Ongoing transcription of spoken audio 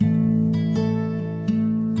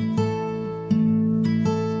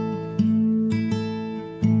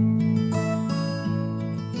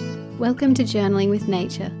Welcome to Journaling with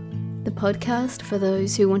Nature, the podcast for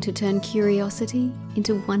those who want to turn curiosity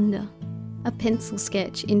into wonder, a pencil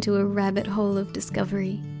sketch into a rabbit hole of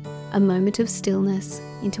discovery, a moment of stillness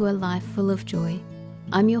into a life full of joy.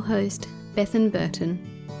 I'm your host, Bethan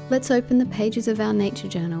Burton. Let's open the pages of our nature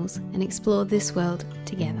journals and explore this world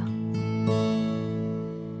together.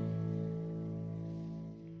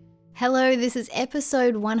 Hello, this is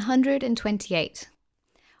episode 128.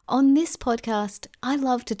 On this podcast, I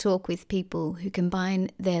love to talk with people who combine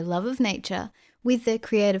their love of nature with their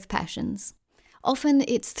creative passions. Often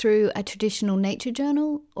it's through a traditional nature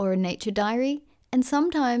journal or a nature diary, and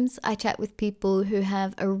sometimes I chat with people who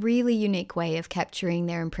have a really unique way of capturing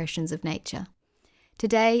their impressions of nature.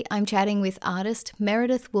 Today, I'm chatting with artist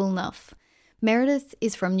Meredith Woolnough. Meredith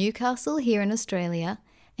is from Newcastle here in Australia,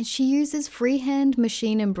 and she uses freehand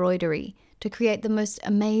machine embroidery to create the most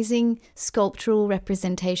amazing sculptural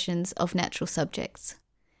representations of natural subjects.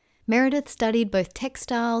 Meredith studied both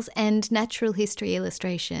textiles and natural history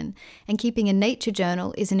illustration, and keeping a nature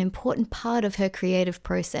journal is an important part of her creative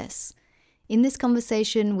process. In this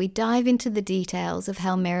conversation, we dive into the details of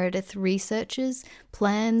how Meredith researches,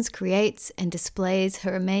 plans, creates, and displays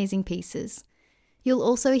her amazing pieces. You'll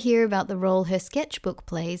also hear about the role her sketchbook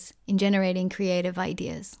plays in generating creative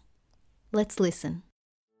ideas. Let's listen.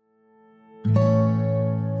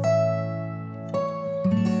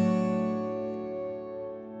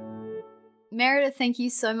 Meredith, thank you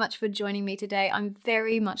so much for joining me today. I'm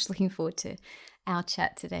very much looking forward to our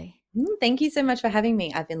chat today. Thank you so much for having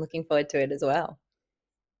me. I've been looking forward to it as well.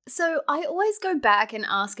 So I always go back and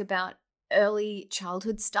ask about early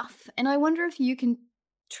childhood stuff, and I wonder if you can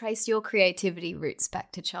trace your creativity roots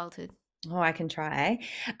back to childhood. Oh, I can try.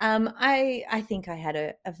 I think I had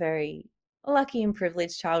a very lucky and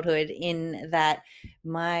privileged childhood in that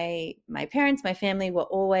my parents, my family were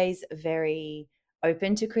always very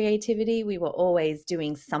open to creativity. We were always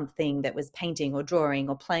doing something that was painting or drawing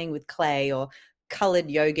or playing with clay or colored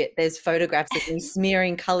yogurt. There's photographs of me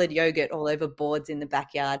smearing colored yogurt all over boards in the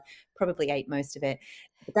backyard. Probably ate most of it.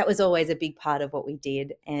 But that was always a big part of what we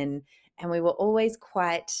did. And we were always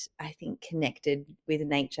quite, I think, connected with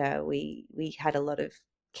nature. We had a lot of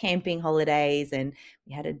camping holidays and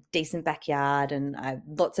we had a decent backyard, and I have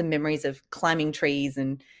lots of memories of climbing trees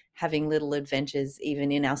and having little adventures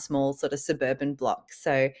even in our small sort of suburban block.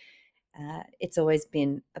 So it's always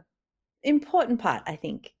been an important part, I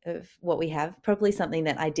think, of what we have, probably something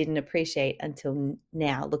that I didn't appreciate until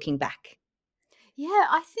now, looking back. Yeah,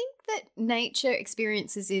 I think that nature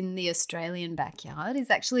experiences in the Australian backyard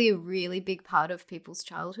is actually a really big part of people's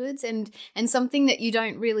childhoods and something that you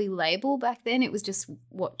don't really label back then. It was just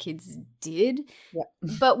what kids did. Yeah.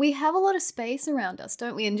 But we have a lot of space around us,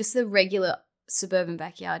 don't we? And just the regular suburban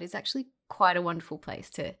backyard is actually quite a wonderful place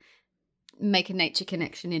to make a nature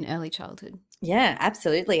connection in early childhood. Yeah,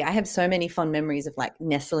 absolutely. I have so many fond memories of like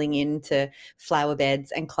nestling into flower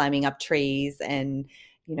beds and climbing up trees and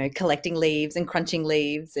collecting leaves and crunching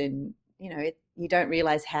leaves, and you don't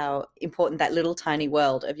realize how important that little tiny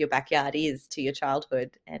world of your backyard is to your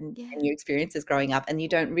childhood and your experiences growing up, and you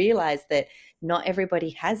don't realize that not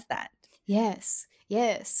everybody has that. Yes.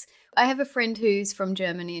 I have a friend who's from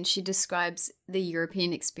Germany, and she describes the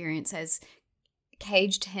European experience as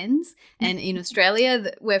caged hens, and in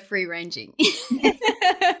Australia we're free ranging.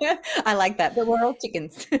 I like that, but we're all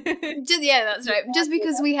chickens. That's right. Just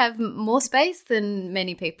because we have more space than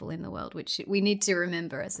many people in the world, which we need to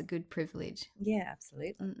remember as a good privilege. Yeah,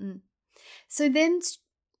 absolutely. So then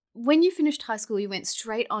when you finished high school, you went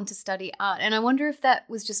straight on to study art, and I wonder if that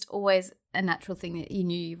was just always a natural thing that you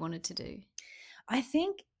knew you wanted to do. I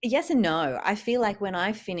think yes and no. I feel like when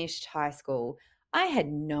I finished high school, I had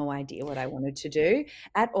no idea what I wanted to do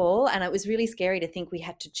at all. And it was really scary to think we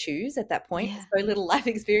had to choose at that point. Yeah. So little life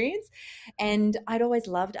experience. And I'd always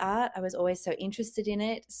loved art. I was always so interested in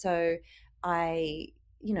it. So I,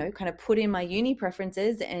 kind of put in my uni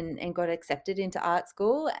preferences and got accepted into art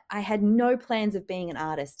school. I had no plans of being an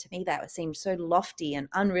artist. To me, that seemed so lofty and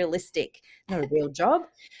unrealistic, not a real job.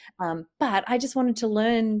 But I just wanted to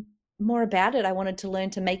learn more about it. I wanted to learn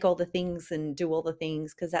to make all the things and do all the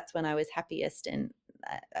things because that's when I was happiest and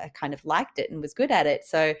I kind of liked it and was good at it.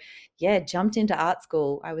 So yeah, jumped into art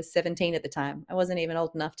school. I was 17 at the time. I wasn't even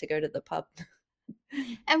old enough to go to the pub.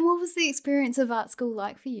 And what was the experience of art school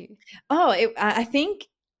like for you? I think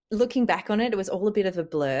looking back on it, it was all a bit of a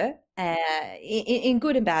blur in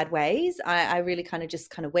good and bad ways. I really kind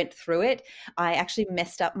of went through it. I actually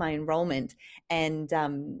messed up my enrollment and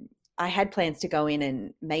I had plans to go in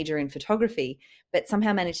and major in photography, but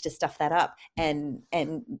somehow managed to stuff that up and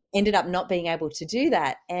ended up not being able to do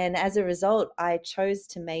that. And as a result, I chose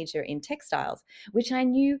to major in textiles, which I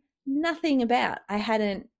knew nothing about. I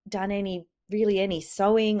hadn't done any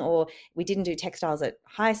sewing, or we didn't do textiles at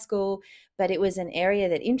high school, but it was an area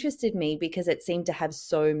that interested me because it seemed to have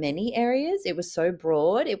so many areas. It was so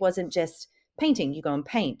broad. It wasn't just painting, you go and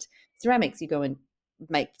paint, ceramics, you go and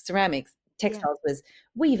make ceramics. Yeah. Textiles was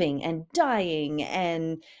weaving and dyeing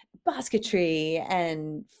and basketry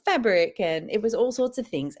and fabric, and it was all sorts of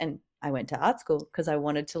things. And I went to art school because I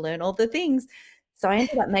wanted to learn all the things. So I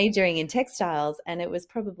ended up majoring in textiles, and it was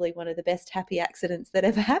probably one of the best happy accidents that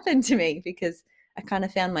ever happened to me, because I kind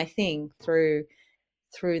of found my thing through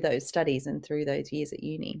those studies and through those years at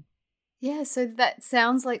uni. Yeah, so that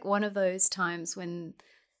sounds like one of those times when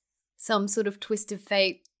some sort of twist of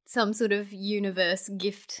fate, some sort of universe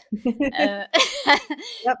gift uh,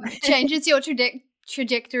 Yep. changes your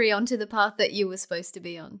trajectory onto the path that you were supposed to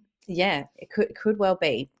be on. Yeah, it could well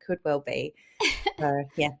be. Could well be. So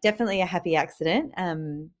yeah, definitely a happy accident.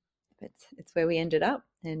 But it's where we ended up,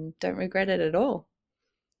 and don't regret it at all.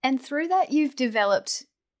 And through that, you've developed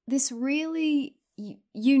this really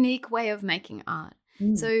unique way of making art.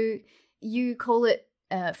 Mm. So you call it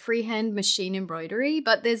freehand machine embroidery,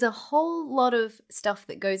 but there's a whole lot of stuff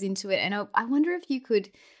that goes into it. And I wonder if you could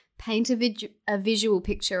paint a visual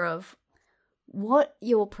picture of what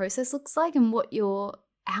your process looks like and what your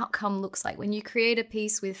outcome looks like when you create a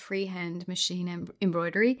piece with freehand machine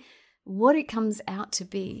embroidery, what it comes out to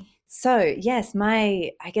be. So yes,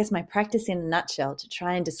 I guess my practice in a nutshell, to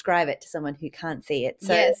try and describe it to someone who can't see it.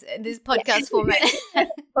 So, yes, this podcast format.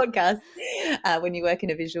 Podcast, when you work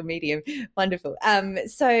in a visual medium. Wonderful.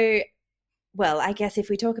 Well, I guess if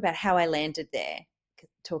we talk about how I landed there,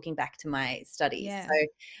 talking back to my studies. Yeah. So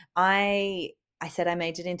I said I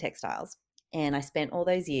majored in textiles, and I spent all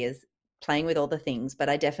those years playing with all the things, but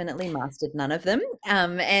I definitely mastered none of them.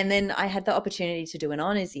 And then I had the opportunity to do an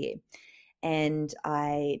honours year. And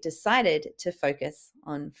I decided to focus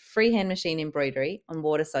on freehand machine embroidery on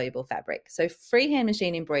water-soluble fabric. So freehand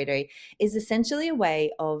machine embroidery is essentially a way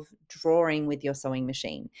of drawing with your sewing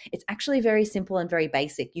machine. It's actually very simple and very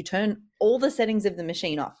basic. You turn all the settings of the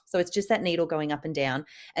machine off. So it's just that needle going up and down,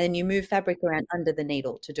 and then you move fabric around under the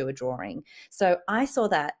needle to do a drawing. So I saw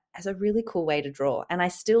that as a really cool way to draw. And I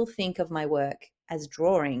still think of my work as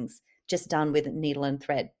drawings just done with needle and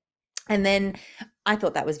thread. And then I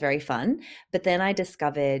thought that was very fun. But then I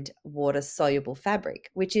discovered water-soluble fabric,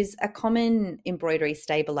 which is a common embroidery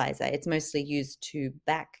stabilizer. It's mostly used to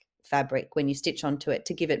back fabric when you stitch onto it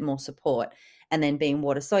to give it more support. And then being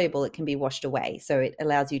water-soluble, it can be washed away. So it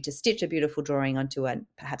allows you to stitch a beautiful drawing onto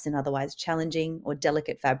perhaps an otherwise challenging or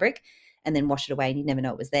delicate fabric, and then wash it away and you never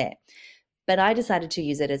know it was there. But I decided to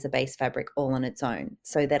use it as a base fabric all on its own,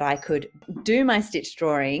 so that I could do my stitch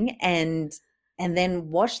drawing and then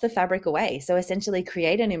wash the fabric away. So essentially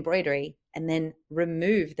create an embroidery and then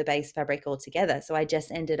remove the base fabric altogether. So I just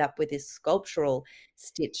ended up with this sculptural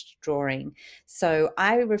stitched drawing. So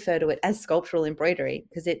I refer to it as sculptural embroidery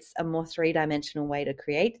because it's a more three-dimensional way to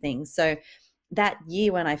create things. So that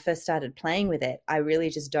year when I first started playing with it, I really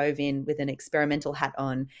just dove in with an experimental hat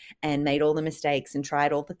on and made all the mistakes and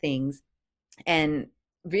tried all the things, and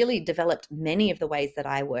really developed many of the ways that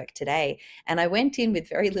I work today. And I went in with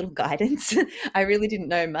very little guidance. I really didn't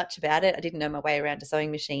know much about it. I didn't know my way around a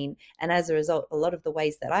sewing machine. And as a result, a lot of the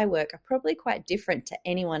ways that I work are probably quite different to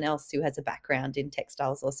anyone else who has a background in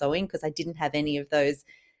textiles or sewing, because I didn't have any of those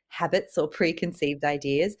habits or preconceived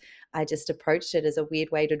ideas. I just approached it as a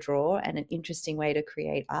weird way to draw and an interesting way to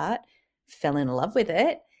create art, fell in love with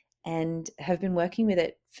it, and have been working with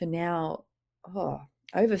it for now,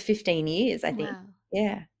 over 15 years, I think. Wow.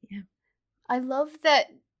 Yeah. I love that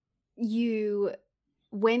you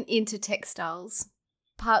went into textiles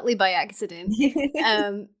partly by accident.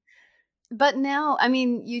 But now, I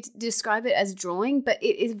mean, you describe it as drawing, but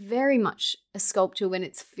it is very much a sculpture when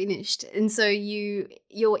it's finished. And so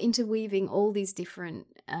you're interweaving all these different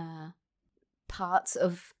parts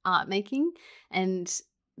of art making, and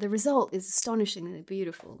the result is astonishingly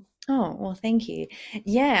beautiful. Oh, well, thank you.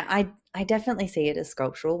 Yeah, I definitely see it as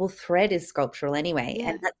sculptural. Well, thread is sculptural anyway.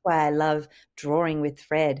 Yeah. And that's why I love drawing with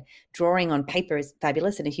thread. Drawing on paper is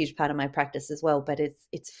fabulous and a huge part of my practice as well, but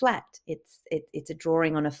it's flat. It's a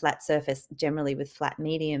drawing on a flat surface, generally with flat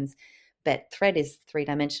mediums. But thread is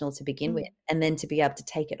three-dimensional to begin with. And then to be able to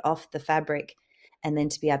take it off the fabric and then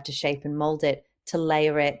to be able to shape and mold it, to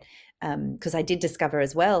layer it. Because I did discover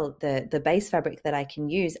as well the base fabric that I can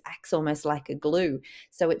use acts almost like a glue.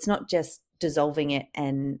 So it's not just dissolving it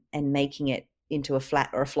and making it into a flat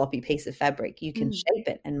or a floppy piece of fabric. You can shape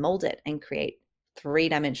it and mold it and create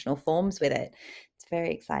three-dimensional forms with it. It's very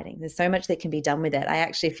exciting. There's so much that can be done with it. I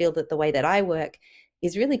actually feel that the way that I work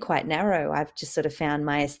is really quite narrow. I've just sort of found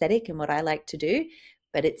my aesthetic and what I like to do.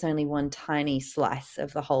 but it's only one tiny slice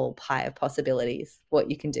of the whole pie of possibilities, what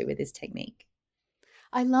you can do with this technique.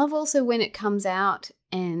 I love also when it comes out,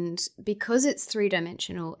 and because it's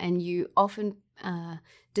three-dimensional and you often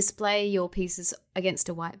display your pieces against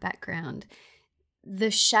a white background,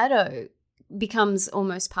 the shadow becomes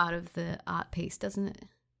almost part of the art piece, doesn't it?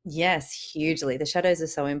 Yes, hugely. The shadows are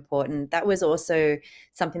so important. That was also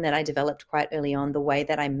something that I developed quite early on, the way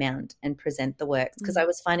that I mount and present the works, because I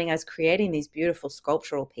was finding I was creating these beautiful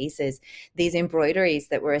sculptural pieces, these embroideries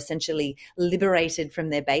that were essentially liberated from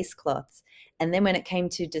their base cloths. And then when it came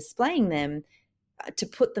to displaying them, to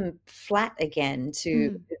put them flat again,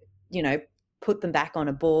 to, you know, put them back on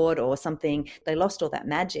a board or something, they lost all that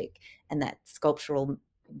magic and that sculptural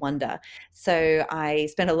wonder. So I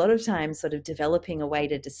spent a lot of time sort of developing a way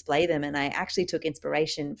to display them. And I actually took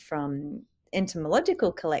inspiration from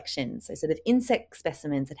entomological collections, so sort of insect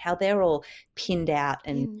specimens and how they're all pinned out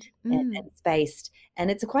and spaced.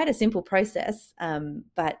 And it's quite a simple process,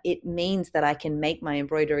 but it means that I can make my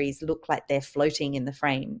embroideries look like they're floating in the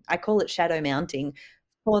frame. I call it shadow mounting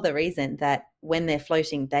for the reason that when they're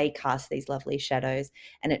floating, they cast these lovely shadows,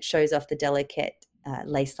 and it shows off the delicate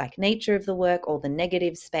lace-like nature of the work, or the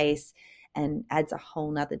negative space, and adds a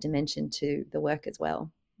whole nother dimension to the work as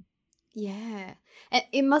well. Yeah.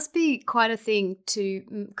 It must be quite a thing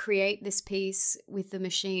to create this piece with the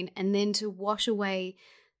machine and then to wash away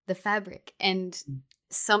the fabric and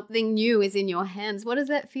something new is in your hands. What does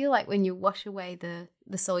that feel like when you wash away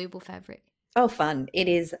the soluble fabric? Oh, fun. It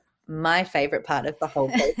is my favorite part of the whole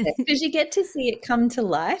process because you get to see it come to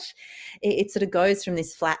life. It sort of goes from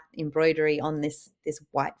this flat embroidery on this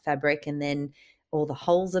white fabric, and then all the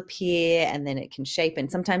holes appear, and then it can shape,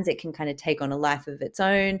 and sometimes it can kind of take on a life of its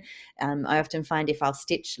own. I often find if I'll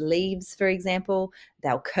stitch leaves, for example,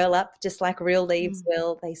 they'll curl up just like real leaves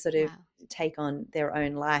will. They sort of take on their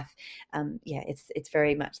own life. It's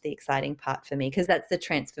very much the exciting part for me, because that's the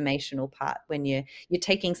transformational part, when you're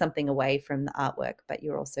taking something away from the artwork, but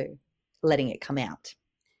you're also letting it come out.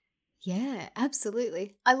 Yeah,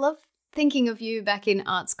 absolutely. I love thinking of you back in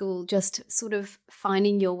art school, just sort of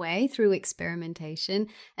finding your way through experimentation.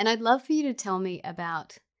 And I'd love for you to tell me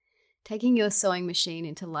about taking your sewing machine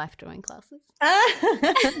into life drawing classes.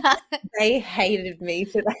 They hated me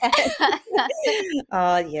for that.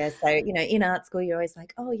 Oh, yeah. So, in art school, you're always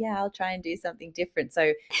like, oh, yeah, I'll try and do something different.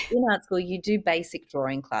 So in art school, you do basic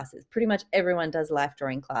drawing classes. Pretty much everyone does life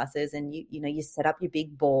drawing classes, and you set up your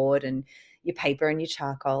big board and your paper and your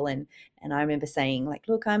charcoal. And I remember saying, like,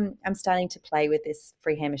 look, I'm starting to play with this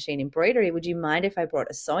freehand machine embroidery. Would you mind if I brought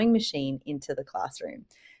a sewing machine into the classroom?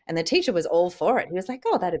 And the teacher was all for it. He was like,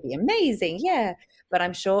 oh, that'd be amazing. Yeah. But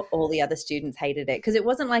I'm sure all the other students hated it, because it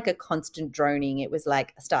wasn't like a constant droning. It was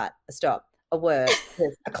like a start, a stop, a word,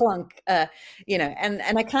 a clunk, and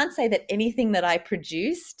I can't say that anything that I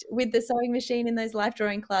produced with the sewing machine in those life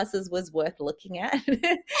drawing classes was worth looking at.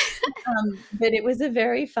 But it was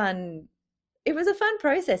a fun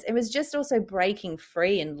process. It was just also breaking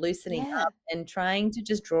free and loosening up and trying to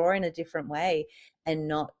just draw in a different way and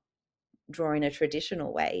not draw in a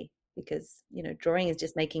traditional way, because drawing is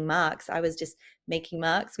just making marks. I was just making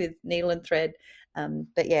marks with needle and thread,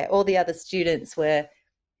 but yeah, all the other students were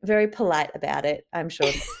very polite about it. I'm sure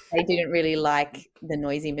they didn't really like the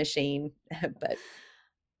noisy machine, but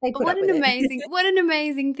they put up with it. What an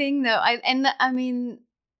amazing thing, though.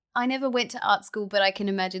 I never went to art school, but I can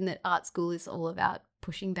imagine that art school is all about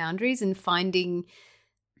pushing boundaries and finding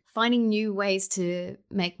new ways to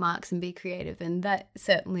make marks and be creative, and that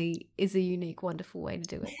certainly is a unique, wonderful way to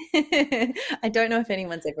do it. I don't know if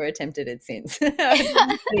anyone's ever attempted it since. I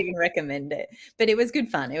wouldn't even recommend it, but it was good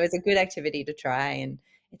fun. It was a good activity to try, and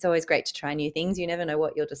it's always great to try new things. You never know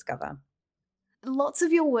what you'll discover. Lots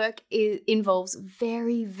of your work involves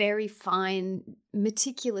very, very fine,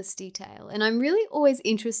 meticulous detail. And I'm really always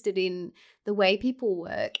interested in the way people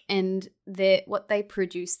work and what they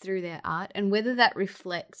produce through their art, and whether that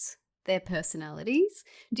reflects their personalities.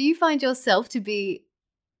 Do you find yourself to be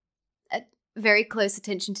a very close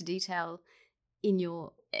attention to detail in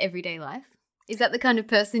your everyday life? Is that the kind of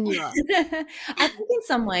person you are? I think in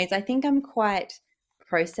some ways, I think I'm quite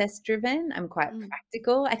process driven. I'm quite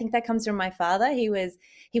practical. I think that comes from my father. He was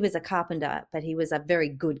a carpenter, but he was a very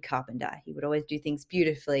good carpenter. He would always do things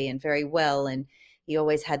beautifully and very well, and he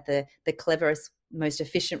always had the cleverest, most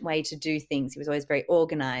efficient way to do things. He was always very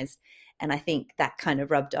organized, and I think that kind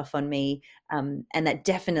of rubbed off on me, and that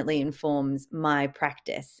definitely informs my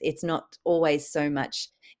practice. It's not always so much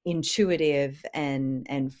intuitive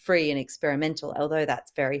and free and experimental, although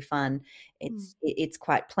that's very fun. It's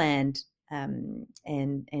quite planned. And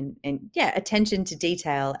yeah, attention to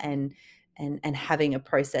detail and and having a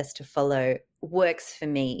process to follow works for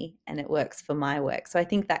me and it works for my work. So I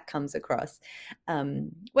think that comes across.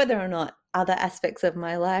 Whether or not other aspects of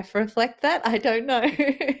my life reflect that, I don't know.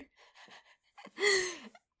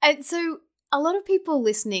 And so a lot of people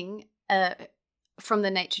listening from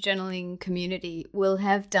the nature journaling community will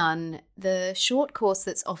have done the short course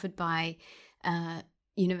that's offered by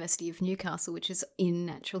University of Newcastle, which is in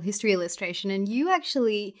natural history illustration. And you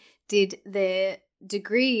actually did their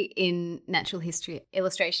degree in natural history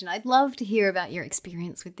illustration. I'd love to hear about your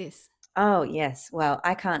experience with this. Oh, yes. Well,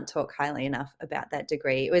 I can't talk highly enough about that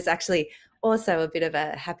degree. It was actually also a bit of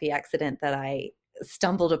a happy accident that I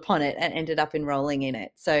stumbled upon it and ended up enrolling in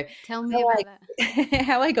it. So Tell me about that.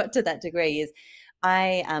 how I got to that degree is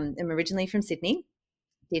I am originally from Sydney,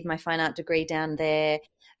 did my fine art degree down there,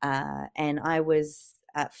 and I was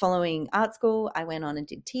following art school. I went on and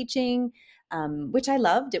did teaching, which I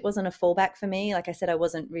loved. It wasn't a fallback for me. Like I said, I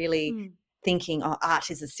wasn't really thinking, oh,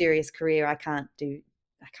 art is a serious career. I can't do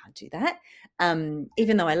that.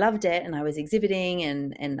 Even though I loved it and I was exhibiting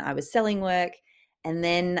and I was selling work. And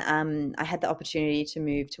then I had the opportunity to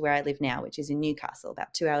move to where I live now, which is in Newcastle,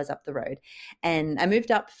 about 2 hours up the road. And I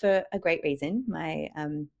moved up for a great reason. My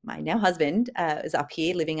now husband is up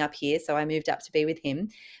here, living up here, so I moved up to be with him.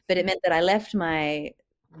 But it meant that I left my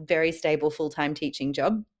very stable full-time teaching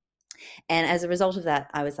job. And as a result of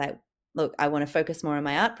that, I was like, look, I want to focus more on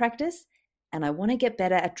my art practice. And I want to get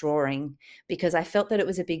better at drawing because I felt that it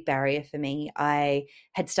was a big barrier for me. I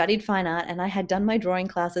had studied fine art and I had done my drawing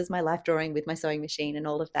classes, my life drawing with my sewing machine and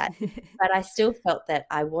all of that. But I still felt that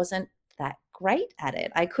I wasn't that great at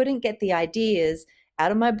it. I couldn't get the ideas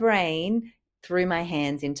out of my brain through my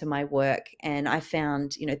hands into my work. And I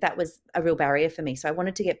found, that was a real barrier for me. So I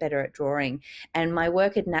wanted to get better at drawing. And my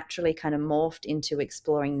work had naturally kind of morphed into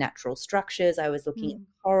exploring natural structures. I was looking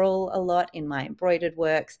at coral a lot in my embroidered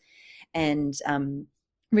works. And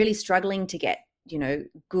really struggling to get,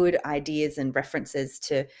 good ideas and references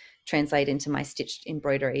to translate into my stitched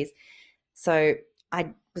embroideries. So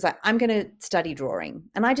I was like, I'm going to study drawing.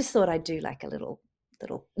 And I just thought I'd do like a little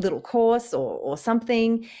course or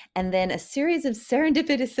something. And then a series of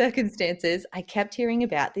serendipitous circumstances, I kept hearing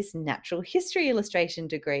about this natural history illustration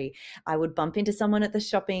degree. I would bump into someone at the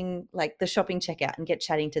shopping checkout and get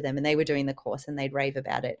chatting to them, and they were doing the course and they'd rave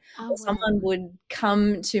about it. Oh, or someone would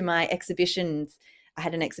come to my exhibitions. I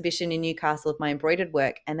had an exhibition in Newcastle of my embroidered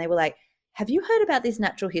work, and they were like, have you heard about this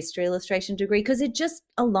natural history illustration degree? Because it just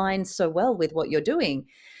aligns so well with what you're doing.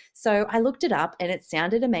 So I looked it up and it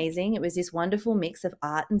sounded amazing. It was this wonderful mix of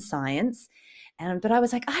art and science. But I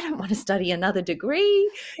was like, I don't want to study another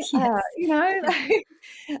degree, Yes.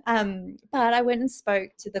 But I went and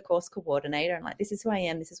spoke to the course coordinator and like, this is who I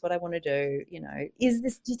am. This is what I want to do. Do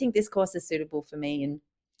you think this course is suitable for me? And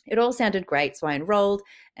it all sounded great. So I enrolled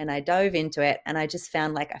and I dove into it, and I just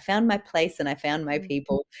found I found my place and I found my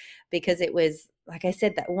people, because it was, like I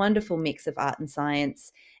said, that wonderful mix of art and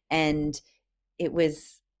science. And it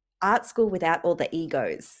was art school without all the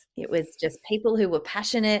egos. It was just people who were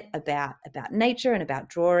passionate about nature and about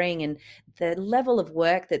drawing, and the level of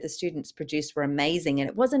work that the students produced were amazing. And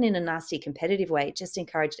it wasn't in a nasty competitive way. It just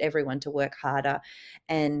encouraged everyone to work harder.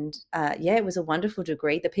 And it was a wonderful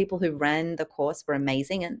degree. The people who ran the course were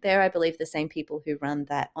amazing. And they're, I believe, the same people who run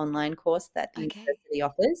that online course that the university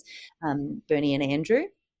offers, Bernie and Andrew.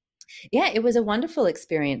 Yeah, it was a wonderful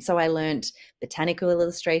experience. So I learned botanical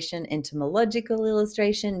illustration, entomological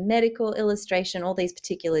illustration, medical illustration, all these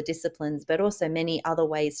particular disciplines, but also many other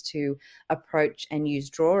ways to approach and use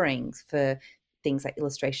drawings for things like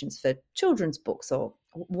illustrations for children's books or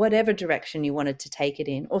whatever direction you wanted to take it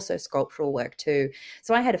in. Also sculptural work too.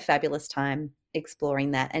 So I had a fabulous time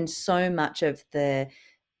exploring that. And so much of the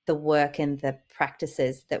work and the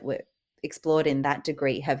practices that were explored in that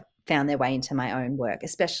degree have found their way into my own work,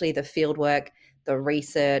 especially the field work, the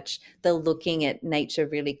research, the looking at nature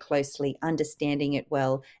really closely, understanding it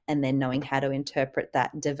well, and then knowing how to interpret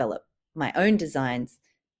that and develop my own designs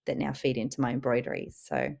that now feed into my embroideries.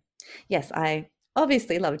 So yes, I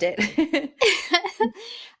obviously loved it.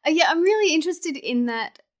 Yeah, I'm really interested in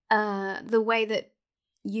that, the way that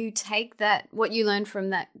you take that, what you learned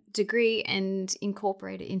from that degree, and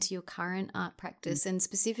incorporate it into your current art practice, and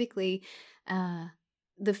specifically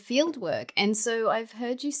the field work. And so I've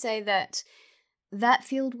heard you say that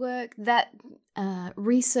field work, that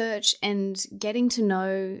research and getting to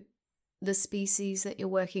know the species that you're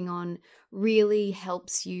working on really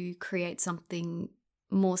helps you create something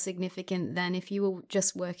more significant than if you were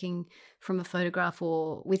just working from a photograph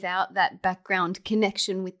or without that background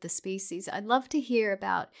connection with the species. I'd love to hear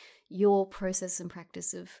about your process and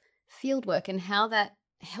practice of field work and how that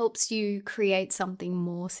helps you create something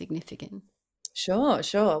more significant? Sure,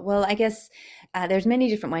 sure. Well, I guess there's many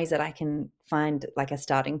different ways that I can find like a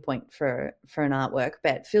starting point for an artwork,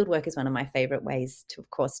 but field work is one of my favorite ways to, of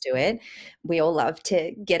course, do it. We all love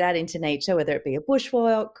to get out into nature, whether it be a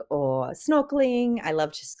bushwalk or snorkeling. I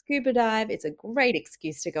love to scuba dive. It's a great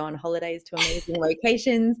excuse to go on holidays to amazing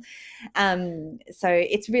locations. So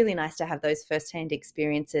it's really nice to have those firsthand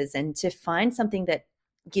experiences and to find something that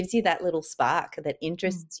gives you that little spark that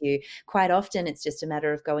interests you. Quite often it's just a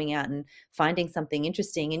matter of going out and finding something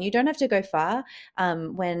interesting, and you don't have to go far.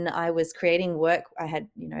 When I was creating work, I had,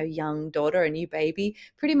 a young daughter, a new baby.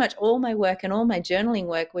 Pretty much all my work and all my journaling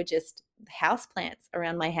work were just house plants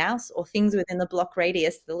around my house or things within the block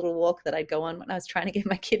radius, the little walk that I'd go on when I was trying to get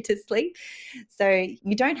my kid to sleep. So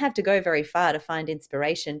you don't have to go very far to find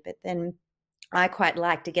inspiration, but then I quite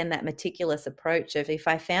liked, again, that meticulous approach of, if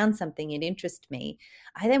I found something, it interests me,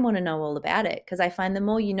 I then want to know all about it, because I find the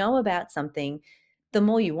more you know about something, the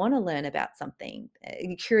more you want to learn about something.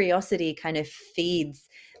 Curiosity kind of feeds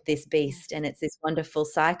this beast, and it's this wonderful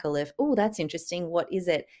cycle of, oh, that's interesting. What is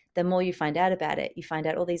it? The more you find out about it, you find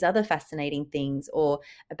out all these other fascinating things, or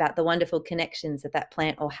about the wonderful connections that that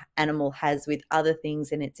plant or animal has with other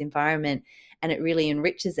things in its environment, and it really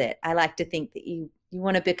enriches it. I like to think that you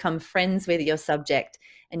want to become friends with your subject,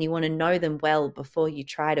 and you want to know them well before you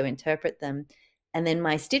try to interpret them. And then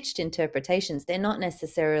my stitched interpretations, they're not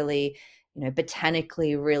necessarily,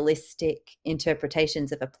 botanically realistic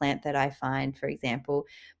interpretations of a plant that I find, for example,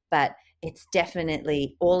 but it's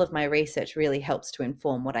definitely, all of my research really helps to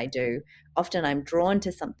inform what I do. Often I'm drawn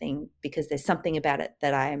to something because there's something about it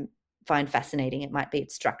that I find fascinating. It might be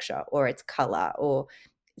its structure or its color or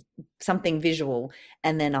something visual,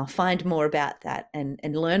 and then I'll find more about that and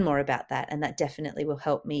learn more about that, and that definitely will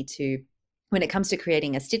help me to, when it comes to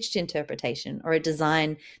creating a stitched interpretation or a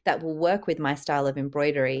design that will work with my style of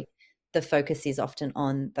embroidery, the focus is often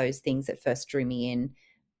on those things that first drew me in.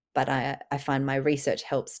 But I find my research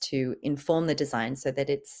helps to inform the design so that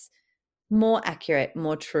it's more accurate,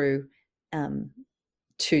 more true,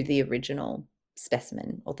 to the original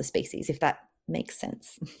specimen or the species, if that makes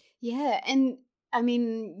sense. Yeah, and I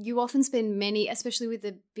mean, you often spend many, especially with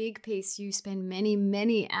a big piece, you spend many,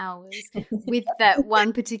 many hours with that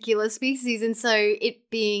one particular species. And so it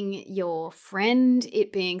being your friend,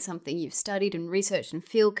 it being something you've studied and researched and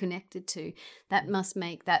feel connected to, that must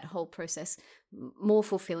make that whole process more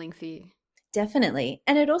fulfilling for you. Definitely.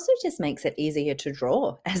 And it also just makes it easier to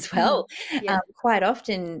draw as well. Yeah. Quite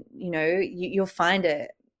often, you'll find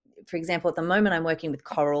for example, at the moment I'm working with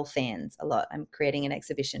coral fans a lot. I'm creating an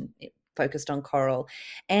exhibition focused on coral.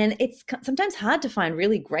 And it's sometimes hard to find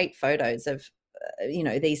really great photos of,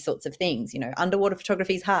 these sorts of things. Underwater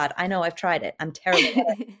photography is hard. I know, I've tried it. I'm terrible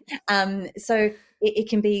at it. So it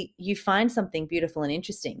can be, you find something beautiful and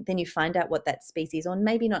interesting, then you find out what that species, or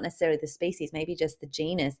maybe not necessarily the species, maybe just the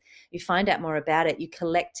genus, you find out more about it, you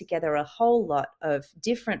collect together a whole lot of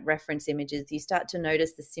different reference images, you start to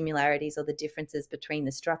notice the similarities or the differences between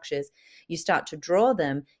the structures, you start to draw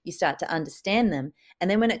them, you start to understand them. And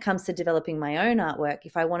then when it comes to developing my own artwork,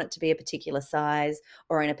 if I want it to be a particular size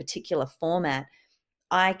or in a particular format,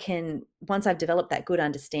 I can, once I've developed that good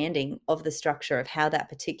understanding of the structure of how that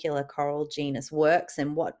particular coral genus works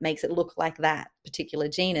and what makes it look like that particular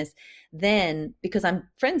genus, then because I'm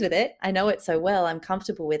friends with it, I know it so well, I'm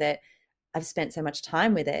comfortable with it, I've spent so much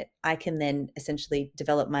time with it, I can then essentially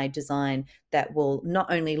develop my design that will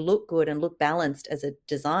not only look good and look balanced as a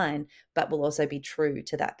design, but will also be true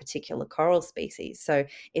to that particular coral species. So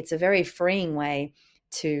it's a very freeing way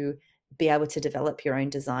to be able to develop your own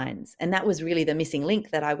designs. And that was really the missing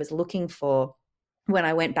link that I was looking for when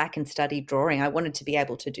I went back and studied drawing. I wanted to be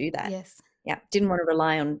able to do that. Yes. Yeah. Didn't want to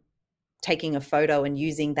rely on taking a photo and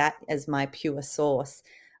using that as my pure source.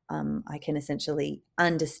 I can essentially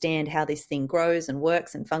understand how this thing grows and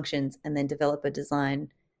works and functions, and then develop a design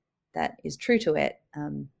that is true to it,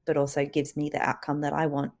 but also gives me the outcome that I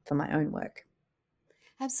want for my own work.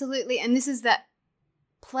 Absolutely. And this is that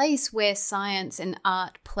place where science and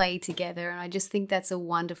art play together. And I just think that's a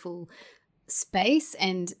wonderful space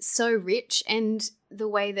and so rich. And the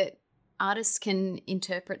way that artists can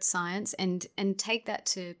interpret science and take that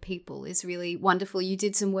to people is really wonderful. You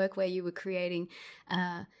did some work where you were creating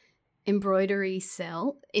embroidered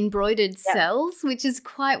cells, which is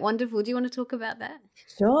quite wonderful. Do you want to talk about that?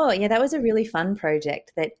 Sure. Yeah, that was a really fun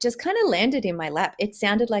project that just kind of landed in my lap. It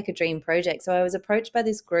sounded like a dream project. So I was approached by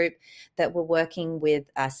this group that were working with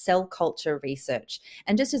cell culture research.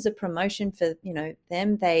 And just as a promotion for,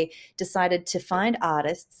 them, they decided to find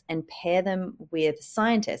artists and pair them with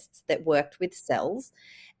scientists that worked with cells.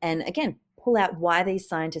 And again, pull out why these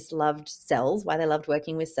scientists loved cells, why they loved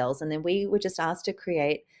working with cells. And then we were just asked to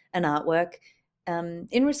create an artwork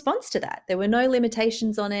in response to that. There were no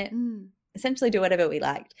limitations on it. Essentially do whatever we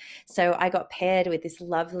liked. So I got paired with this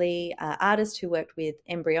lovely artist who worked with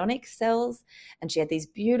embryonic cells, and she had these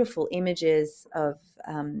beautiful images of,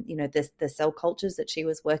 the cell cultures that she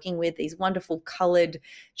was working with, these wonderful colored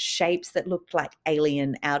shapes that looked like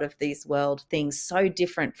alien out of this world things, so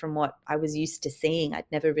different from what I was used to seeing. I'd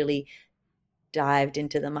never really dived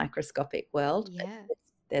into the microscopic world. Yeah. But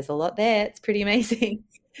there's a lot there. It's pretty amazing.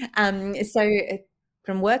 So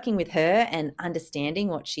from working with her and understanding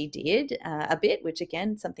what she did a bit, which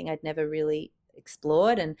again, something I'd never really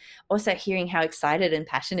explored, and also hearing how excited and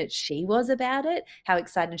passionate she was about it, how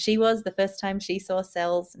excited she was the first time she saw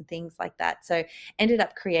cells and things like that. So ended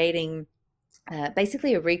up creating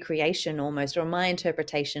basically a recreation almost, or my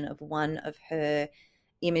interpretation of one of her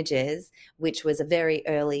images, which was a very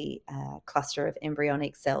early cluster of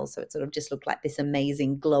embryonic cells. So it sort of just looked like this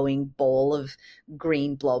amazing glowing ball of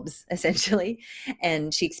green blobs, essentially.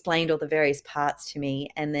 And she explained all the various parts to me.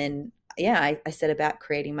 And then, I set about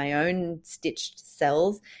creating my own stitched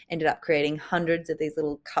cells, ended up creating hundreds of these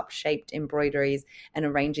little cup-shaped embroideries and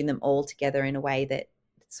arranging them all together in a way that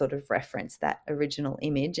sort of referenced that original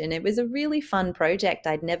image. And it was a really fun project.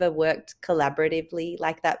 I'd never worked collaboratively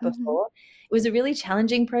like that before. It was a really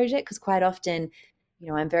challenging project because quite often,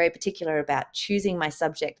 I'm very particular about choosing my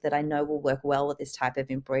subject that I know will work well with this type of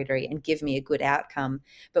embroidery and give me a good outcome.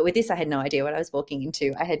 But with this, I had no idea what I was walking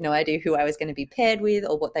into. I had no idea who I was going to be paired with,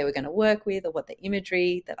 or what they were going to work with, or what the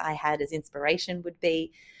imagery that I had as inspiration would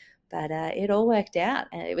be. But it all worked out,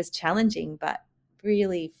 and it was challenging, but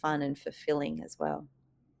really fun and fulfilling as well.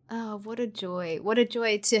 Oh, what a joy. What a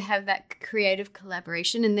joy to have that creative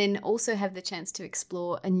collaboration and then also have the chance to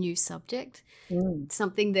explore a new subject,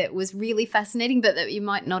 something that was really fascinating, but that you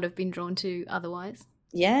might not have been drawn to otherwise.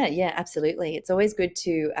 Yeah, absolutely. It's always good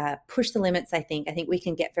to push the limits, I think. I think we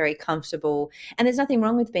can get very comfortable, and there's nothing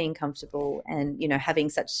wrong with being comfortable and, having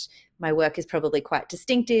such, my work is probably quite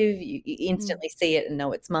distinctive. You instantly see it and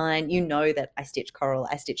know it's mine. You know that I stitch coral,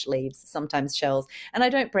 I stitch leaves, sometimes shells, and I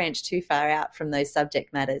don't branch too far out from those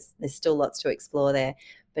subject matters. There's still lots to explore there,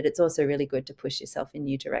 but it's also really good to push yourself in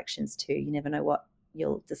new directions too. You never know what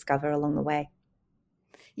you'll discover along the way.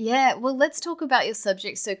 Yeah, well, let's talk about your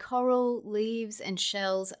subjects. So coral, leaves, and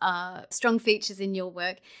shells are strong features in your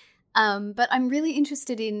work. But I'm really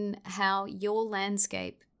interested in how your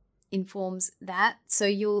landscape informs that. So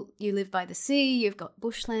you live by the sea, you've got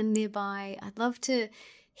bushland nearby. I'd love to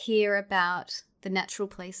hear about the natural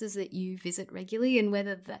places that you visit regularly and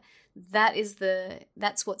whether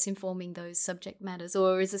that's what's informing those subject matters,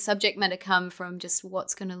 or is the subject matter come from just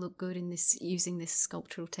what's going to look good in this using this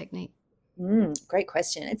sculptural technique? Great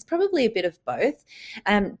question. It's probably a bit of both.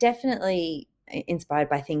 Definitely inspired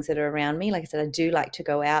by things that are around me. Like I said, I do like to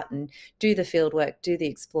go out and do the field work, do the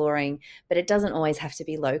exploring, but it doesn't always have to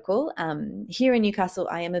be local. Here in Newcastle,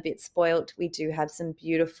 I am a bit spoilt. We do have some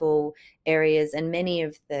beautiful areas, and many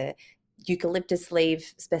of the eucalyptus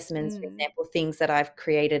leaf specimens, for example, things that I've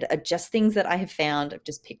created are just things that I have found. I've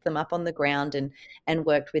just picked them up on the ground and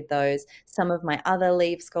worked with those. Some of my other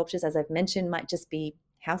leaf sculptures, as I've mentioned, might just be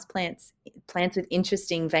houseplants, plants with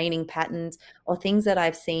interesting veining patterns, or things that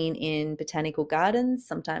I've seen in botanical gardens.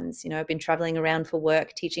 Sometimes, I've been traveling around for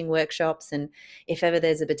work, teaching workshops, and if ever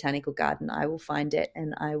there's a botanical garden, I will find it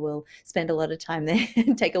and I will spend a lot of time there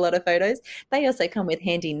and take a lot of photos. They also come with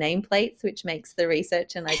handy nameplates, which makes the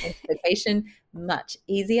research and identification much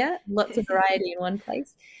easier. Lots of variety in one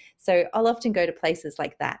place. So I'll often go to places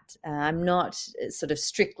like that. I'm not sort of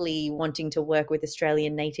strictly wanting to work with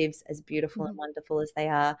Australian natives, as beautiful and wonderful as they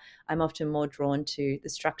are. I'm often more drawn to the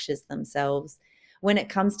structures themselves. When it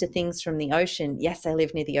comes to things from the ocean, yes, I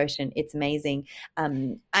live near the ocean. It's amazing.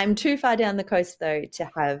 I'm too far down the coast, though, to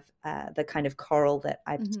have the kind of coral that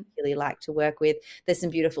I particularly like to work with. There's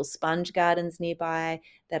some beautiful sponge gardens nearby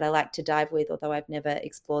that I like to dive with, although I've never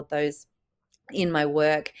explored those in my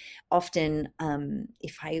work. Often,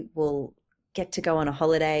 if I will get to go on a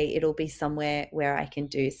holiday, it'll be somewhere where I can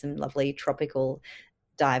do some lovely tropical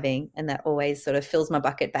diving, and that always sort of fills my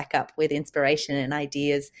bucket back up with inspiration and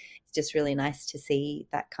ideas. It's just really nice to see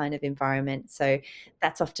that kind of environment. So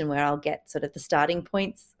that's often where I'll get sort of the starting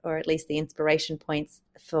points, or at least the inspiration points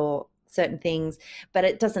for certain things, but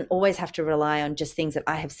it doesn't always have to rely on just things that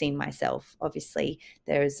I have seen myself. Obviously,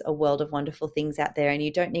 there's a world of wonderful things out there, and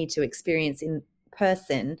you don't need to experience in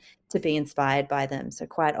person to be inspired by them. So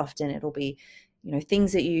quite often it'll be,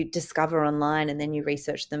 things that you discover online and then you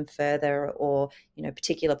research them further, or,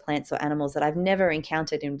 particular plants or animals that I've never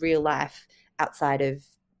encountered in real life outside of,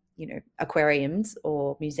 aquariums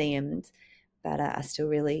or museums. that are still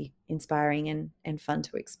really inspiring and fun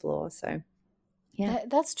to explore. So, yeah.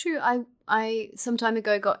 That's true. I some time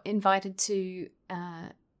ago got invited to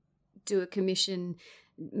do a commission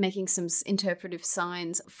making some interpretive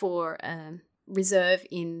signs for a reserve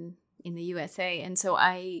in the USA. And so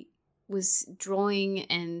I was drawing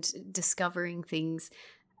and discovering things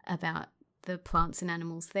about the plants and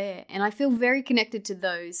animals there. And I feel very connected to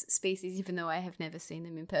those species, even though I have never seen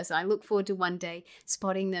them in person. I look forward to one day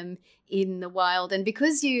spotting them in the wild. And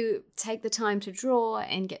because you take the time to draw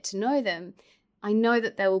and get to know them, I know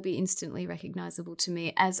that they will be instantly recognizable to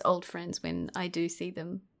me as old friends when I do see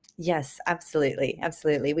them. Yes, absolutely.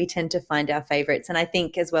 Absolutely. We tend to find our favorites. And I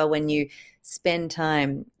think as well, when you spend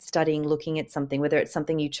time studying, looking at something, whether it's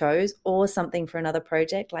something you chose or something for another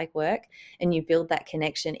project like work, and you build that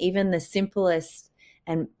connection, even the simplest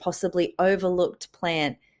and possibly overlooked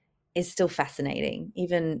plant is still fascinating.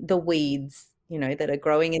 Even the weeds, that are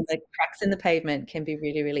growing in the cracks in the pavement can be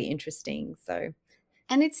really, really interesting. So,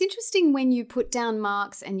 and it's interesting when you put down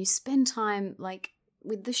marks and you spend time like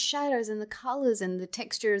with the shadows and the colors and the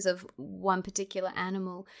textures of one particular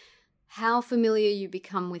animal, how familiar you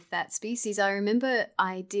become with that species. I remember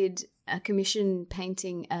I did a commission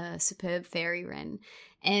painting a superb fairy wren,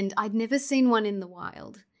 and I'd never seen one in the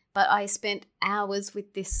wild, but I spent hours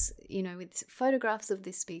with this, with photographs of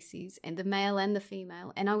this species and the male and the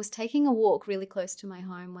female. And I was taking a walk really close to my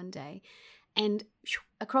home one day, and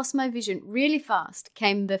across my vision, really fast,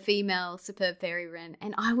 came the female superb fairy wren.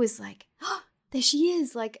 And I was like, oh, there she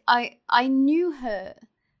is. Like I knew her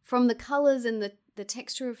from the colors and the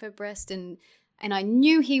texture of her breast, and I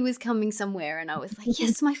knew he was coming somewhere, and I was like,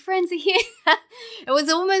 yes, my friends are here. It was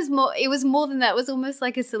more than that. It was almost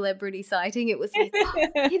like a celebrity sighting. It was like, oh,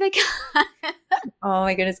 here they come. Oh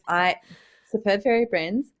my goodness. Superb fairy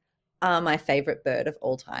wrens are my favorite bird of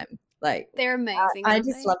all time. Like, they're amazing. I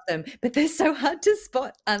just love them, but they're so hard to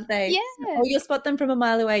spot, aren't they? Yeah. Or you'll spot them from a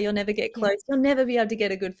mile away. You'll never get close. Yeah. You'll never be able to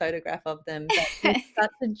get a good photograph of them. But it's such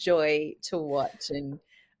a joy to watch, and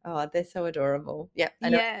they're so adorable. Yep, I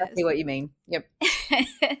know exactly what you mean. Yep.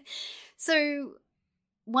 So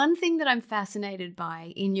one thing that I'm fascinated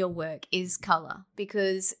by in your work is color,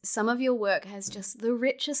 because some of your work has just the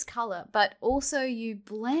richest color, but also you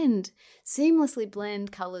seamlessly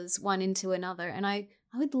blend colors one into another. And I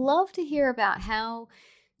would love to hear about how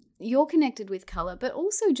you're connected with color, but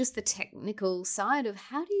also just the technical side of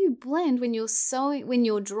how do you blend when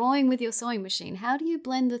you're drawing with your sewing machine? How do you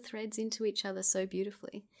blend the threads into each other so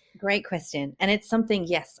beautifully? Great question. And it's something,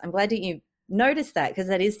 yes, I'm glad that you noticed that, because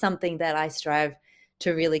that is something that I strive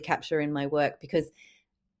to really capture in my work, because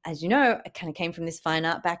as you know, I kind of came from this fine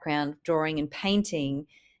art background, drawing and painting,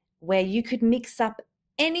 where you could mix up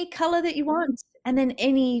any color that you want and then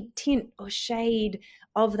any tint or shade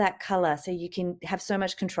of that color, so you can have so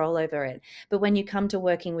much control over it. But when you come to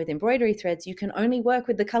working with embroidery threads, you can only work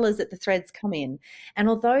with the colors that the threads come in. And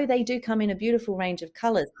although they do come in a beautiful range of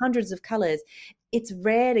colors, hundreds of colors, it's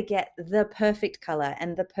rare to get the perfect color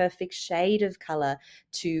and the perfect shade of color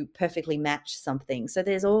to perfectly match something. So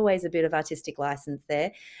there's always a bit of artistic license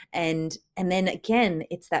there. And then again,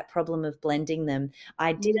 it's that problem of blending them.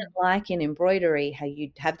 I didn't like in embroidery how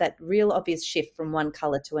you'd have that real obvious shift from one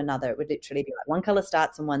color to another. It would literally be like one color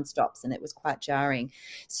starts and one stops, and it was quite jarring.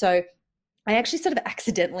 So I actually sort of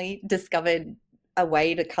accidentally discovered a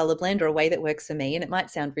way to color blend, or a way that works for me. And it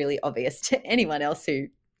might sound really obvious to anyone else who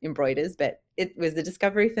embroiders, but it was the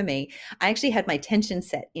discovery for me. I actually had my tension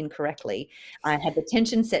set incorrectly. I had the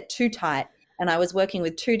tension set too tight, and I was working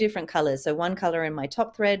with two different colors. So one color in my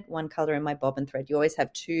top thread, one color in my bobbin thread. You always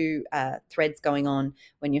have two threads going on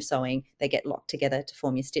when you're sewing. They get locked together to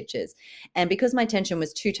form your stitches. And because my tension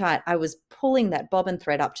was too tight, I was pulling that bobbin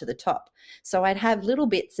thread up to the top. So I'd have little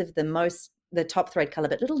bits of the top thread color,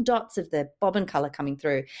 but little dots of the bobbin color coming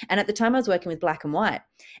through. And at the time I was working with black and white,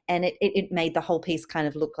 and it made the whole piece kind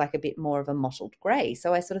of look like a bit more of a mottled gray.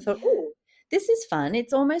 So I sort of thought, oh, this is fun.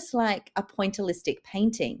 It's almost like a pointillistic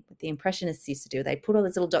painting that the Impressionists used to do. They put all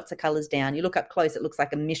those little dots of colors down. You look up close, it looks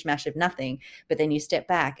like a mishmash of nothing, but then you step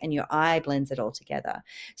back and your eye blends it all together.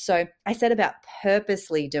 So I set about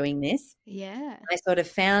purposely doing this. Yeah. I sort of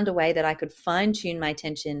found a way that I could fine tune my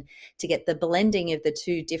tension to get the blending of the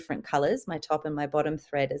two different colors, my top and my bottom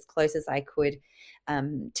thread, as close as I could,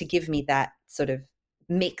 to give me that sort of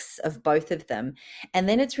mix of both of them. And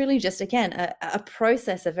then it's really just, again, a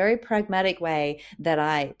process, a very pragmatic way that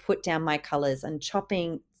I put down my colors and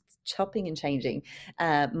chopping and changing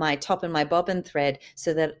my top and my bobbin thread,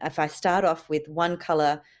 so that if I start off with one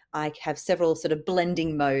color, I have several sort of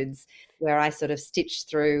blending modes where I sort of stitch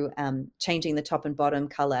through, changing the top and bottom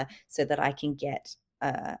color so that I can get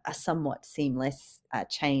a somewhat seamless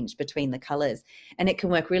change between the colors. And it can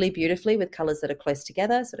work really beautifully with colors that are close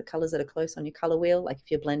together, sort of colors that are close on your color wheel, like if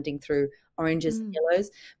you're blending through oranges and yellows.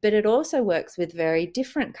 But it also works with very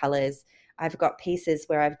different colors. I've got pieces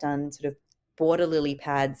where I've done sort of border lily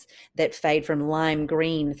pads that fade from lime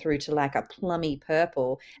green through to like a plummy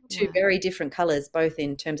purple, two Wow. very different colors, both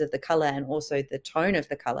in terms of the color and also the tone of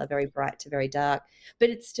the color, very bright to very dark. But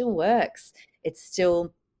it still works. It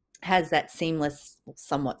still has that seamless,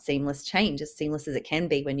 somewhat seamless change, as seamless as it can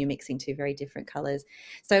be when you're mixing two very different colors.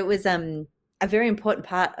 So it was a very important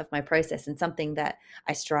part of my process and something that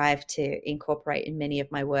I strive to incorporate in many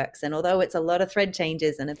of my works. And although it's a lot of thread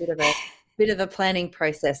changes and a bit of a planning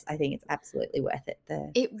process, I think it's absolutely worth it.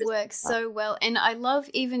 It works so well. And I love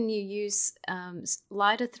even you use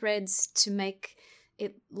lighter threads to make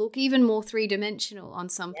it look even more three-dimensional on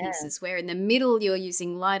some pieces, where in the middle you're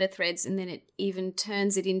using lighter threads, and then it even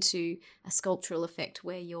turns it into a sculptural effect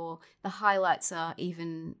where the highlights are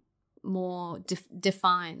even more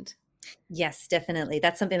defined. Yes, definitely.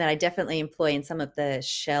 That's something that I definitely employ in some of the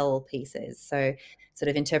shell pieces. So sort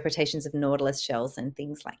of interpretations of nautilus shells and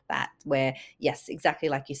things like that, where, yes, exactly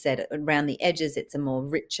like you said, around the edges, it's a more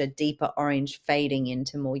richer, deeper orange fading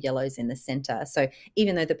into more yellows in the center. So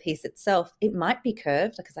even though the piece itself, it might be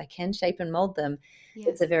curved because I can shape and mold them,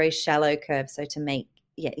 it's a very shallow curve. So to make,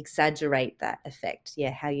 exaggerate that effect,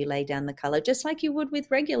 how you lay down the color, just like you would with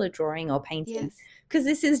regular drawing or painting, because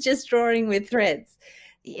this is just drawing with threads.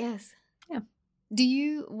 Yes. Yeah. Do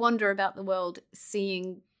you wonder about the world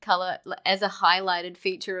seeing color as a highlighted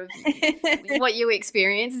feature of what you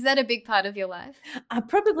experience? Is that a big part of your life?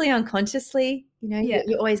 Probably unconsciously,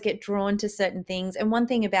 you always get drawn to certain things. And one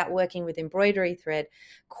thing about working with embroidery thread,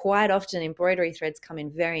 quite often embroidery threads come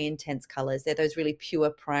in very intense colors. They're those really pure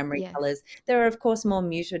primary colors. There are, of course, more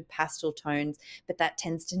muted pastel tones, but that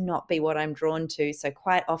tends to not be what I'm drawn to. So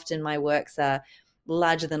quite often my works are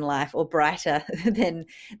larger than life or brighter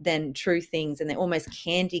than true things, and they're almost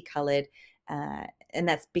candy colored, and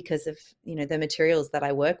that's because of the materials that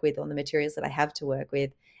I work with or the materials that I have to work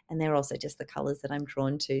with, and they're also just the colors that I'm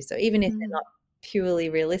drawn to. So even if they're not purely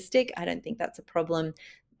realistic, I don't think that's a problem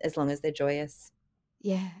as long as they're joyous.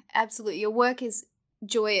 Yeah, absolutely. Your work is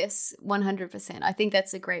joyous 100%. I think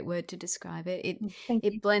that's a great word to describe it.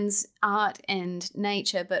 It blends art and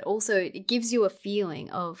nature, but also it gives you a feeling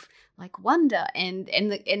of like wonder, and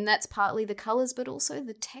that's partly the colors, but also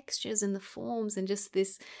the textures and the forms and just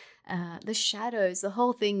this the shadows. The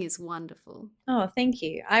whole thing is wonderful. Oh, thank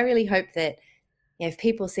you. I really hope that if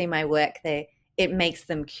people see my work, it makes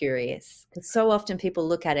them curious, because so often people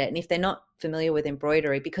look at it, and if they're not familiar with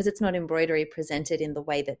embroidery, because it's not embroidery presented in the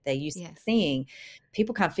way that they're used to seeing,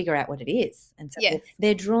 people can't figure out what it is, and so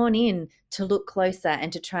they're drawn in to look closer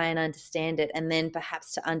and to try and understand it, and then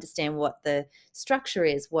perhaps to understand what the structure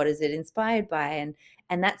is, what is it inspired by,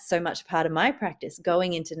 and that's so much part of my practice,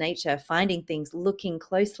 going into nature, finding things, looking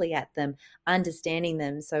closely at them, understanding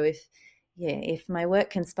them. So if my work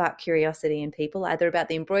can spark curiosity in people, either about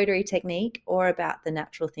the embroidery technique or about the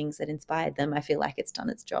natural things that inspired them, I feel like it's done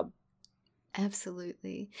its job.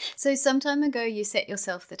 Absolutely. So some time ago, you set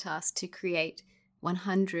yourself the task to create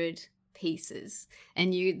 100 pieces,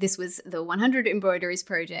 and this was the 100 Embroideries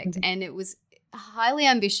Project, and it was highly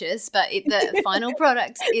ambitious, but the final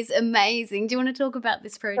product is amazing. Do you want to talk about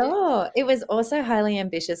this project? Oh, it was also highly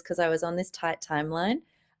ambitious because I was on this tight timeline.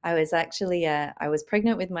 I was actually I was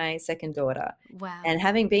pregnant with my second daughter. Wow. And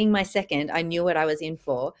having been my second, I knew what I was in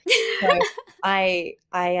for. So I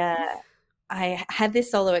had this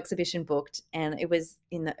solo exhibition booked, and it was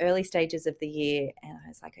in the early stages of the year, and I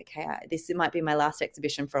was like, okay, this might be my last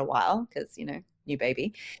exhibition for a while because, new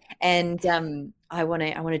baby. And I want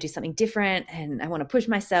to do something different, and I want to push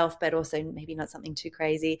myself, but also maybe not something too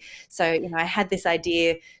crazy. So, I had this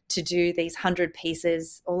idea to do these 100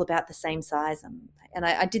 pieces all about the same size. And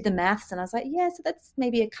I did the maths, and I was like, yeah, so that's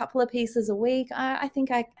maybe a couple of pieces a week. I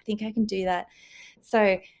think I can do that.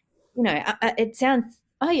 So, it sounds,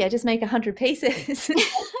 oh yeah, just make 100 pieces.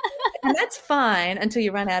 And that's fine until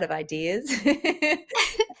you run out of ideas.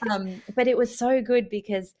 But it was so good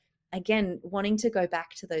because, again, wanting to go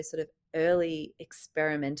back to those sort of early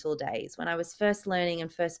experimental days when I was first learning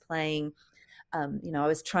and first playing, I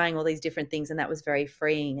was trying all these different things, and that was very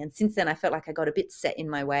freeing. And since then, I felt like I got a bit set in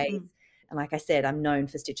my ways. And like I said, I'm known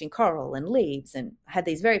for stitching coral and leaves, and I had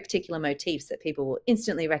these very particular motifs that people will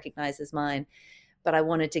instantly recognize as mine. But I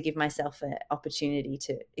wanted to give myself an opportunity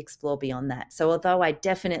to explore beyond that. So although I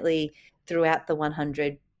definitely, throughout the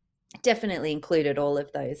 100, definitely included all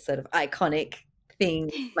of those sort of iconic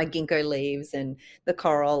things, my ginkgo leaves and the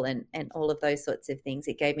coral and all of those sorts of things.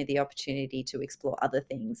 It gave me the opportunity to explore other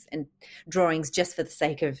things and drawings just for the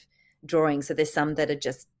sake of drawing. So there's some that are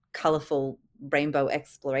just colorful rainbow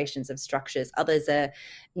explorations of structures. Others are,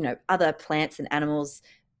 other plants and animals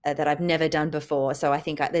that I've never done before. So I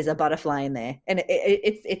think there's a butterfly in there. And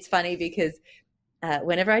it's funny because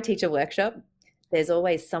whenever I teach a workshop, there's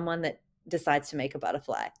always someone that decides to make a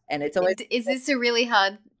butterfly, and it's always. Is this a really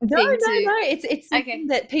hard No, thing no. It's something okay,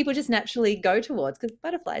 that people just naturally go towards because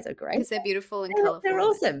butterflies are great. because they're beautiful and They're colorful.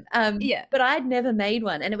 awesome. Yeah. But I'd never made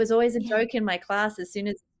one, and it was always a Yeah. joke in my class. As soon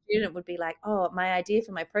as a student would be like, "Oh, my idea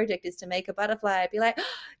for my project is to make a butterfly," I'd be like,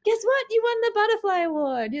 oh, "Guess what? You won the butterfly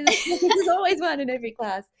award." There's always one in every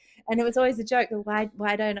class, and it was always a joke.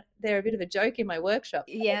 Why don't they're a bit of a joke in my workshop?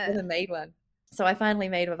 Yeah. I've never made one. So I finally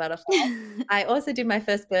made a butterfly. I also did my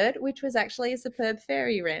first bird, which was actually a superb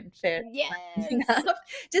fairy wren. Yes.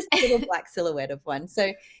 Just a little black silhouette of one.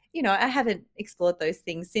 So, I haven't explored those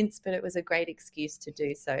things since, but it was a great excuse to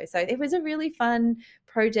do so. So it was a really fun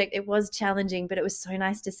project. It was challenging, but it was so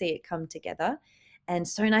nice to see it come together and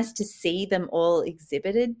so nice to see them all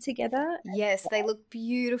exhibited together. Yes, they look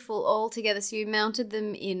beautiful all together. So you mounted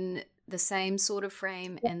them in the same sort of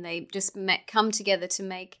frame, and they just come together to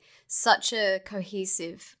make such a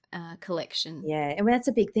cohesive collection. Yeah, and that's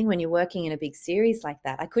a big thing when you're working in a big series like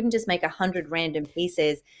that. I couldn't just make 100 random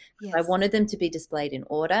pieces. Yes. I wanted them to be displayed in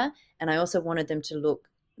order, and I also wanted them to look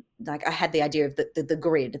like I had the idea of the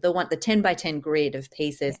grid, the 10 by 10 grid of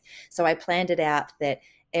pieces. So I planned it out that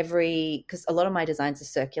because a lot of my designs are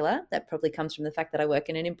circular. That probably comes from the fact that I work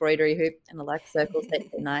in an embroidery hoop and I like circles. They're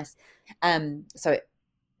nice. So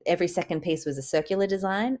every second piece was a circular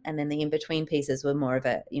design, and then the in-between pieces were more of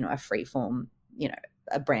a free form,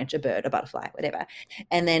 a branch, a bird, a butterfly, whatever.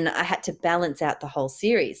 And then I had to balance out the whole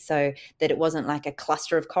series so that it wasn't like a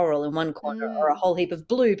cluster of coral in one corner or a whole heap of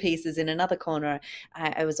blue pieces in another corner.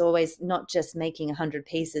 I was always not just making 100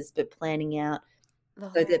 pieces, but planning out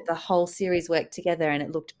so that the whole series worked together and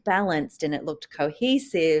it looked balanced and it looked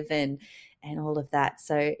cohesive and all of that.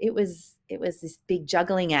 So it was this big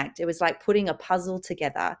juggling act. It was like putting a puzzle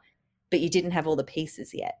together, but you didn't have all the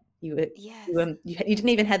pieces yet. You didn't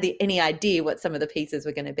even have any idea what some of the pieces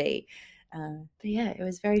were going to be. But yeah, it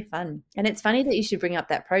was very fun. And it's funny that you should bring up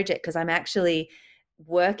that project because I'm actually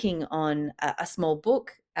working on a small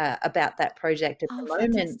book about that project at the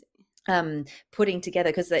moment. Fantastic. Putting together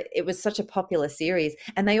because it was such a popular series,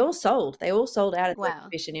 and they all sold out at the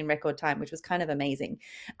exhibition in record time, which was kind of amazing.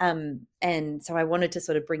 And so I wanted to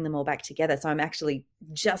sort of bring them all back together. So I'm actually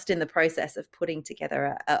just in the process of putting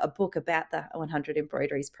together a book about the 100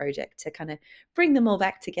 Embroideries project to kind of bring them all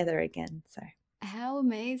back together again. So how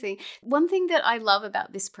amazing. One thing that I love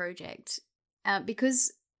about this project,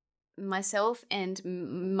 because myself and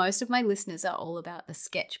most of my listeners are all about the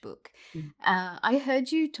sketchbook. I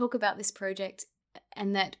heard you talk about this project,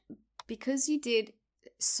 and that because you did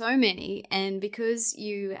so many and because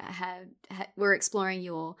you were exploring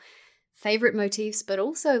your favorite motifs, but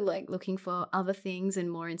also like looking for other things and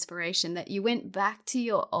more inspiration, that you went back to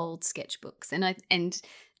your old sketchbooks and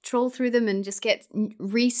trawl through them and just get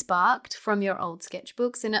re-sparked from your old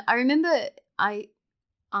sketchbooks. And I remember I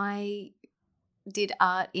did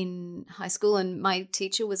art in high school, and my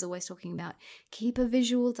teacher was always talking about keep a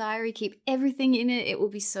visual diary, keep everything in it. It will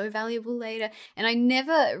be so valuable later. And I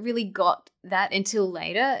never really got that until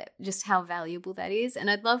later, just how valuable that is. And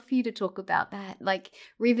I'd love for you to talk about that, like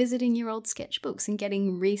revisiting your old sketchbooks and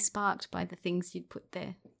getting re-sparked by the things you'd put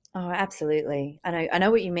there. Oh, absolutely. I know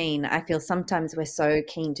what you mean. I feel sometimes we're so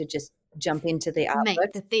keen to just jump into the artwork.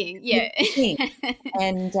 Make the thing, yeah.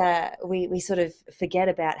 And we sort of forget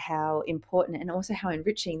about how important and also how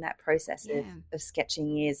enriching that process of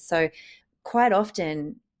sketching is. So quite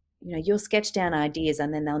often, you'll sketch down ideas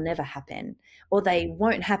and then they'll never happen, or they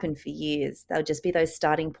won't happen for years. They'll just be those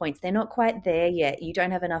starting points. They're not quite there yet. You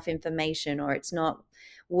don't have enough information, or it's not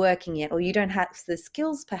working yet, or you don't have the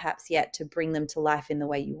skills perhaps yet to bring them to life in the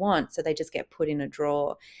way you want. So they just get put in a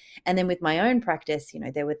drawer. And then with my own practice,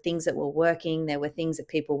 there were things that were working. There were things that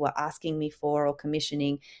people were asking me for or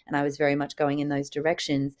commissioning, and I was very much going in those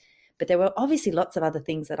directions. But there were obviously lots of other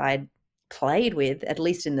things that I'd played with, at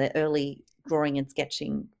least in the early drawing and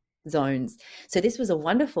sketching zones. So this was a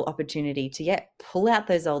wonderful opportunity to pull out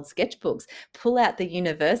those old sketchbooks, pull out the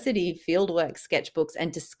university fieldwork sketchbooks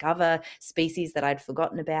and discover species that I'd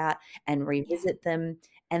forgotten about and revisit them.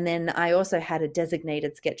 And then I also had a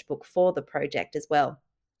designated sketchbook for the project as well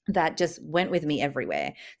that just went with me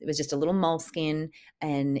everywhere. It was just a little moleskin,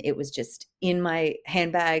 and it was just in my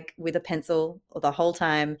handbag with a pencil the whole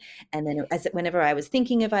time. And then whenever I was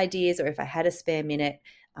thinking of ideas, or if I had a spare minute,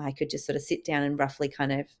 I could just sort of sit down and roughly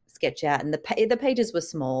kind of sketch out. And the pages were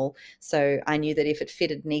small, so I knew that if it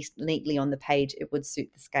fitted neatly on the page, it would suit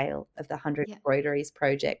the scale of the 100 Yeah. embroideries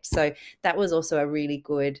project. So that was also a really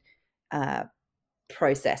good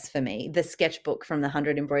process for me. The sketchbook from the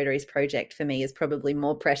 100 embroideries project for me is probably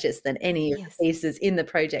more precious than any of Yes. the pieces in the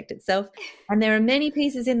project itself. And there are many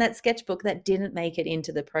pieces in that sketchbook that didn't make it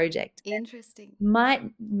into the project. Interesting.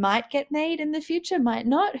 Might get made in the future, might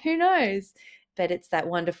not, who knows? But it's that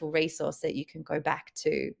wonderful resource that you can go back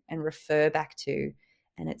to and refer back to,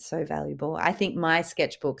 and it's so valuable. I think my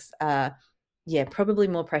sketchbooks are probably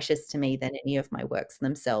more precious to me than any of my works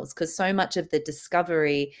themselves, because so much of the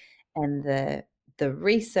discovery and the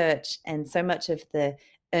research and so much of the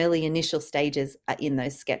early initial stages are in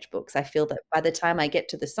those sketchbooks. I feel that by the time I get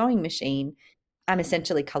to the sewing machine, I'm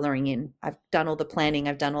essentially coloring in. I've done all the planning,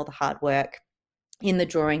 I've done all the hard work in the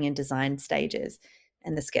drawing and design stages,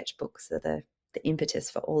 and the sketchbooks are the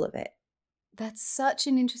impetus for all of it. That's such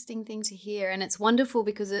an interesting thing to hear. And it's wonderful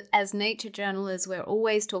because as nature journalists, we're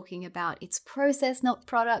always talking about it's process, not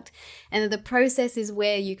product. And the process is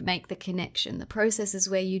where you make the connection. The process is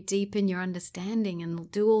where you deepen your understanding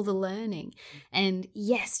and do all the learning. And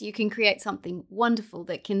yes, you can create something wonderful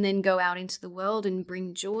that can then go out into the world and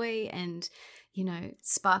bring joy and, you know,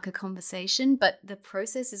 spark a conversation. But the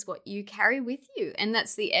process is what you carry with you. And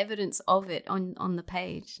that's the evidence of it on the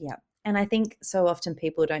page. Yeah. And I think so often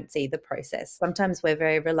people don't see the process. Sometimes we're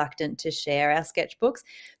very reluctant to share our sketchbooks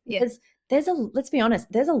because let's be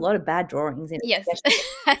honest, there's a lot of bad drawings in a Yes.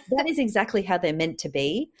 sketchbook. That is exactly how they're meant to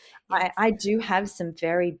be. Yes. I do have some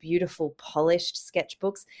very beautiful polished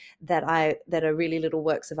sketchbooks that are really little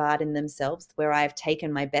works of art in themselves, where I've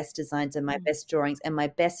taken my best designs and my best drawings and my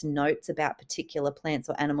best notes about particular plants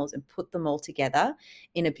or animals and put them all together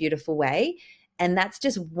in a beautiful way. And that's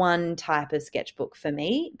just one type of sketchbook for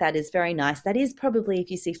me. That is very nice. That is probably, if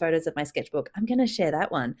you see photos of my sketchbook, I'm going to share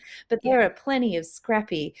that one. But there are plenty of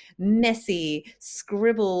scrappy, messy,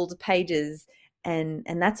 scribbled pages. And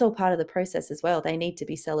that's all part of the process as well. They need to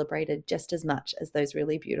be celebrated just as much as those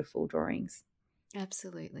really beautiful drawings.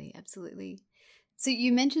 Absolutely. Absolutely. So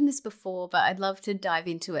you mentioned this before, but I'd love to dive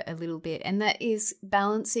into it a little bit. And that is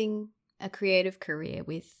balancing a creative career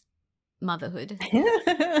with motherhood.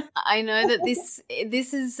 I know that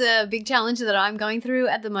this is a big challenge that I'm going through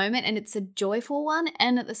at the moment, and it's a joyful one.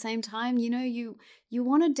 And at the same time, you know, you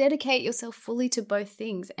want to dedicate yourself fully to both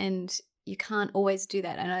things, and you can't always do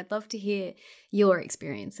that. And I'd love to hear your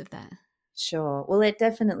experience of that. Sure. Well, it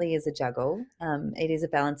definitely is a juggle. It is a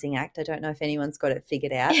balancing act. I don't know if anyone's got it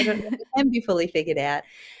figured out. I don't know if it can be fully figured out.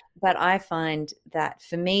 But I find that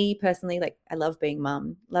for me personally, like, I love being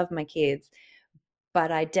mum, love my kids, but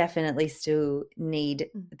I definitely still need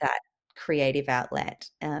that creative outlet.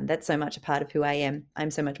 That's so much a part of who I am.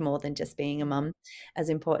 I'm so much more than just being a mum, as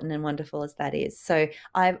important and wonderful as that is. So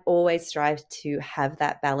I've always strived to have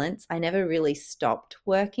that balance. I never really stopped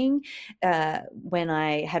working. When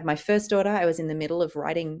I had my first daughter, I was in the middle of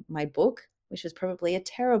writing my book, which was probably a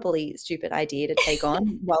terribly stupid idea to take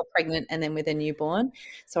on while pregnant and then with a newborn.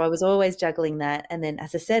 So I was always juggling that. And then,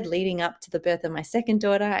 as I said, leading up to the birth of my second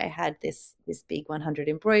daughter, I had this big 100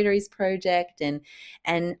 embroideries project.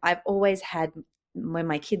 And I've always had, when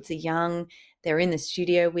my kids are young, they're in the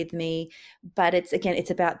studio with me. But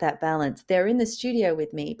it's about that balance. They're in the studio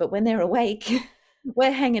with me, but when they're awake,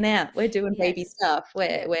 we're hanging out, we're doing baby stuff,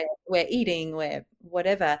 we're eating, we're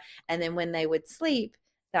whatever. And then when they would sleep,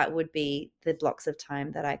 that would be the blocks of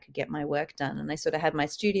time that I could get my work done. And I sort of had my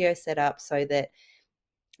studio set up so that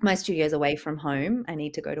my studio's away from home. I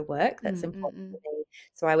need to go to work. That's important for me.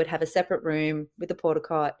 So I would have a separate room with a porta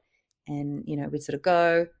cot, and, you know, we'd sort of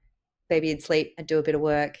go, baby would sleep, I'd do a bit of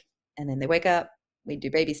work, and then they wake up, we do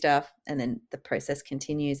baby stuff, and then the process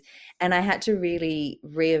continues. And I had to really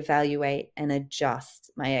reevaluate and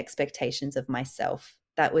adjust my expectations of myself.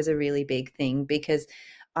 That was a really big thing, because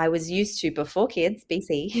I was used to, before kids,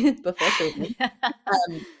 BC, before children,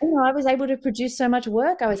 you know, I was able to produce so much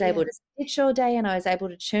work. I was able to stitch all day, and I was able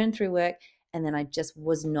to churn through work. And then I just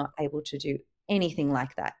was not able to do anything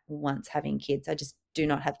like that once having kids. I just do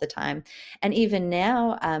not have the time. And even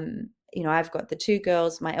now, you know, I've got the two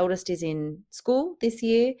girls. My eldest is in school this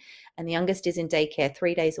year, and the youngest is in daycare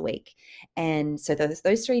 3 days a week. And so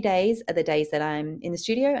those 3 days are the days that I'm in the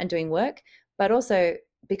studio and doing work, but also,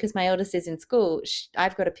 because my eldest is in school,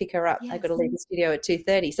 I've got to pick her up. I've got to leave the studio at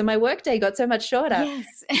 2:30. So my workday got so much shorter. Yes.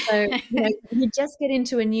 So, you know, you just get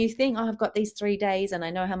into a new thing. Oh, I've got these 3 days and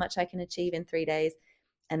I know how much I can achieve in 3 days.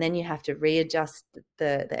 And then you have to readjust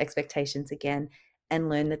the expectations again and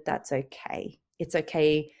learn that that's okay. It's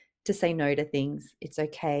okay to say no to things. It's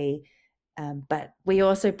okay But we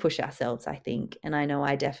also push ourselves, I think. And I know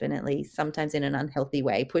I definitely, sometimes in an unhealthy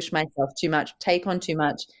way, push myself too much, take on too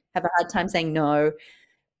much, have a hard time saying no.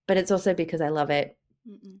 But it's also because I love it.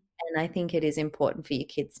 Mm-mm. And I think it is important for your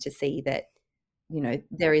kids to see that,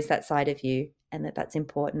 there is that side of you and that that's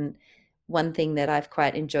important. One thing that I've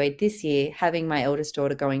quite enjoyed this year, having my eldest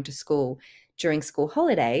daughter going to school during school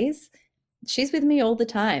holidays, she's with me all the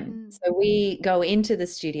time. So we go into the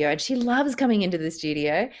studio and she loves coming into the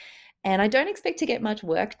studio. And I don't expect to get much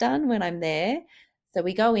work done when I'm there. So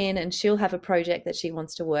we go in and she'll have a project that she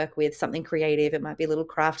wants to work with, something creative. It might be a little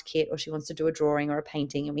craft kit, or she wants to do a drawing or a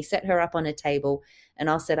painting. And we set her up on a table and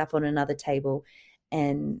I'll set up on another table.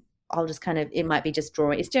 And I'll just it might be just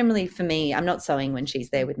drawing. It's generally for me, I'm not sewing when she's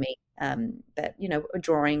there with me. But, a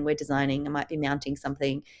drawing, we're designing, I might be mounting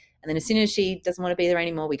something. And then as soon as she doesn't want to be there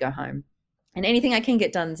anymore, we go home. And anything I can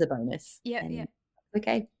get done is a bonus. Yeah.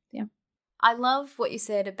 Okay. Yeah. I love what you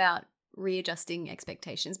said about readjusting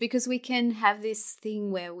expectations, because we can have this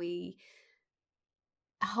thing where we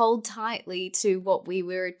hold tightly to what we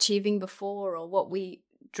were achieving before, or what we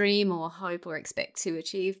dream or hope or expect to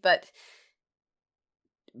achieve, but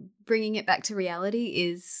bringing it back to reality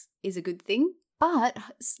is a good thing. But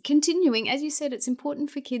continuing, as you said, it's important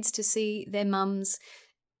for kids to see their mums,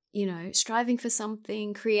 striving for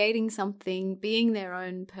something, creating something, being their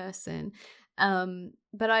own person.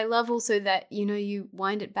 But I love also that, you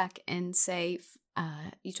wind it back and say,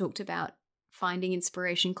 you talked about finding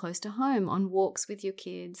inspiration close to home on walks with your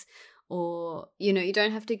kids, or, you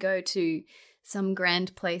don't have to go to some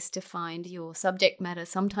grand place to find your subject matter.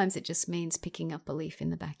 Sometimes it just means picking up a leaf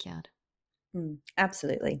in the backyard.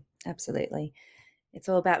 Absolutely. Absolutely. It's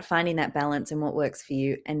all about finding that balance and what works for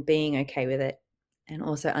you and being okay with it. And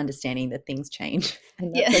also understanding that things change.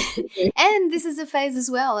 And yeah. And this is a phase as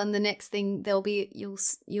well. And the next thing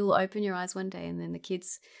you'll open your eyes one day and then the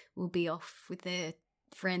kids will be off with their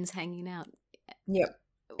friends hanging out. Yep.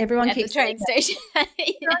 Everyone at keeps the train station.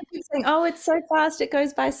 Everyone keeps saying, oh, it's so fast. It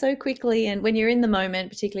goes by so quickly. And when you're in the moment,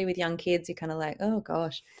 particularly with young kids, you're kind of like, oh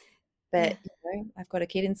gosh. But I've got a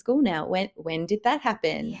kid in school now. When did that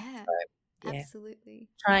happen? Yeah, so, absolutely.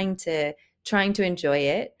 Trying to enjoy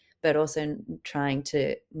it, but also trying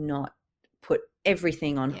to not put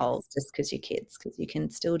everything on hold just because you're kids, because you can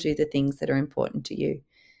still do the things that are important to you.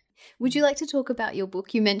 Would you like to talk about your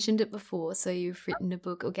book? You mentioned it before. So you've written a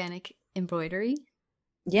book, Organic Embroidery.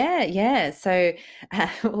 Yeah. So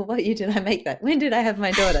what year did I make that? When did I have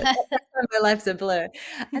my daughter? My life's a blur.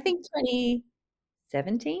 I think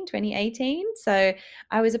 2018. So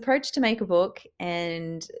I was approached to make a book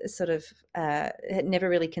and sort of had never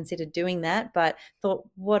really considered doing that, but thought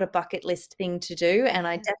what a bucket list thing to do. And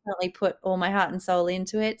I definitely put all my heart and soul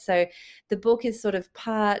into it. So the book is sort of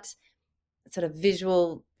part sort of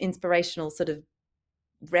visual, inspirational sort of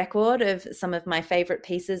record of some of my favorite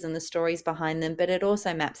pieces and the stories behind them, but it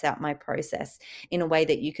also maps out my process in a way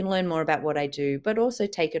that you can learn more about what I do, but also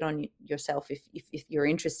take it on yourself if you're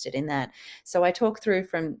interested in that. So I talk through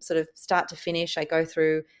from sort of start to finish. I go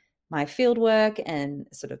through my field work and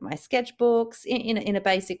sort of my sketchbooks in a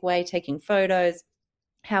basic way, taking photos,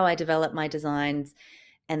 how I develop my designs,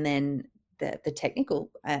 and then the technical,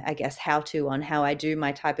 I guess, how-to on how I do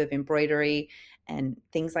my type of embroidery and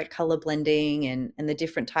things like color blending and the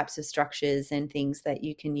different types of structures and things that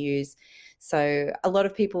you can use. So a lot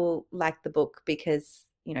of people like the book because,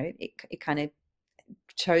 it kind of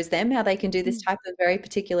shows them how they can do this type of very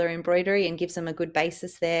particular embroidery and gives them a good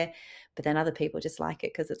basis there. But then other people just like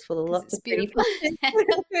it because it's full of lots of pretty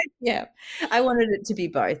Yeah. I wanted it to be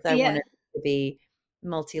both. I wanted it to be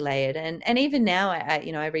multi-layered, and even now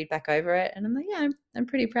I read back over it and I'm like, I'm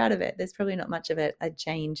pretty proud of it. There's probably not much of it I'd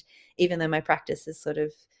change, even though my practice has sort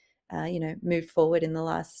of moved forward in the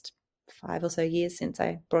last 5 or so years since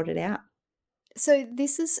I brought it out. So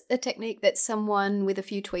this is a technique that someone with a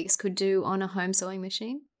few tweaks could do on a home sewing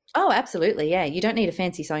machine? Oh, absolutely. Yeah, you don't need a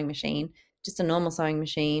fancy sewing machine, just a normal sewing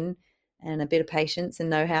machine and a bit of patience and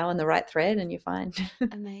know-how and the right thread, and you're fine.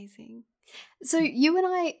 Amazing. So you and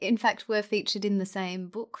I, in fact, were featured in the same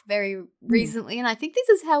book very recently, and I think this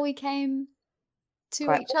is how we came to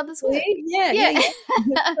each other's work. Yeah.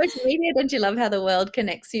 Social media, don't you love how the world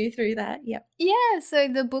connects you through that? Yep. Yeah, so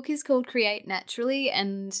the book is called Create Naturally,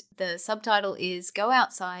 and the subtitle is Go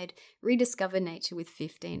Outside, Rediscover Nature with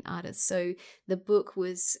 15 Artists. So the book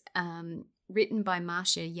was written by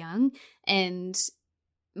Marcia Young, and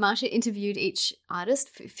Marcia interviewed each artist,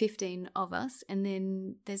 15 of us, and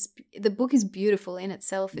then the book is beautiful in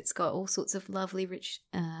itself. It's got all sorts of lovely, rich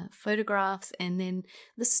photographs, and then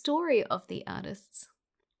the story of the artists.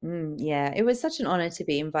 Yeah, it was such an honor to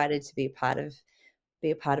be invited to be a part of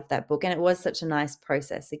be a part of that book. And it was such a nice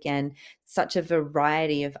process. Again, such a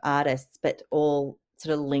variety of artists, but all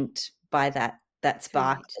sort of linked by that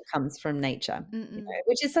spark that comes from nature,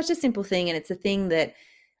 which is such a simple thing. And it's a thing that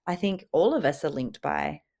I think all of us are linked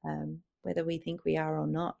by, whether we think we are or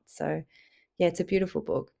not. So yeah, it's a beautiful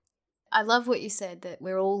book. I love what you said, that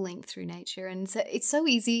we're all linked through nature. And so it's so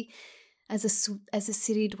easy as a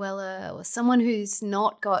city dweller or someone who's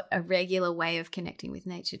not got a regular way of connecting with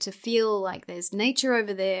nature to feel like there's nature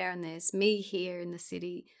over there and there's me here in the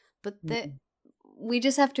city. But that we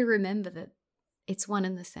just have to remember that it's one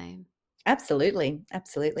and the same. Absolutely.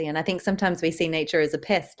 Absolutely. And I think sometimes we see nature as a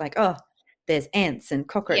pest, like, oh, there's ants and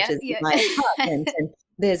cockroaches in my apartment and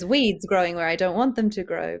there's weeds growing where I don't want them to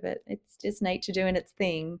grow, but it's just nature doing its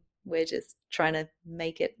thing. We're just trying to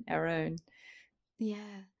make it our own.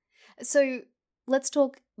 Yeah. So let's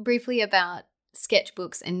talk briefly about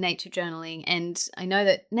sketchbooks and nature journaling. And I know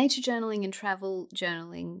that nature journaling and travel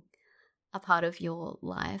journaling are part of your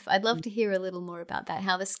life. I'd love to hear a little more about that,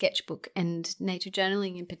 how the sketchbook and nature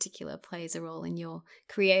journaling in particular plays a role in your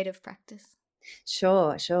creative practice.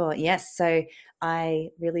 Sure. Yes. So I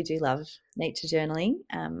really do love nature journaling.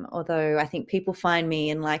 Although I think people find me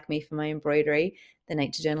and like me for my embroidery, the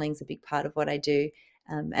nature journaling is a big part of what I do.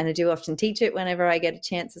 And I do often teach it whenever I get a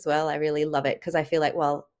chance as well. I really love it because I feel like,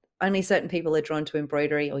 well, only certain people are drawn to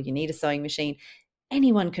embroidery, or you need a sewing machine.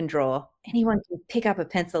 Anyone can draw. Anyone can pick up a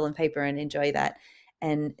pencil and paper and enjoy that.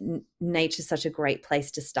 And nature's such a great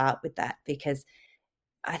place to start with that, because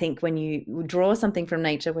I think when you draw something from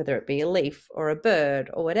nature, whether it be a leaf or a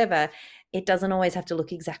bird or whatever, it doesn't always have to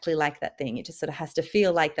look exactly like that thing. It just sort of has to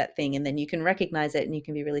feel like that thing, and then you can recognize it and you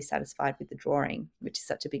can be really satisfied with the drawing, which is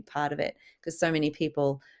such a big part of it, because so many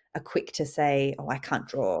people are quick to say, oh, I can't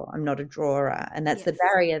draw, I'm not a drawer, and that's the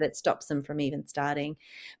barrier that stops them from even starting.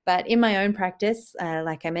 But in my own practice,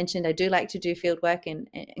 like I mentioned, I do like to do field work and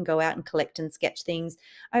go out and collect and sketch things.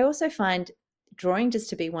 I also find drawing just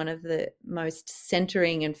to be one of the most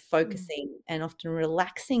centering and focusing and often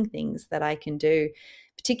relaxing things that I can do,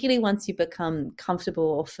 particularly once you become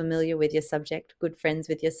comfortable or familiar with your subject, good friends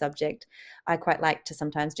with your subject. I quite like to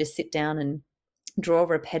sometimes just sit down and draw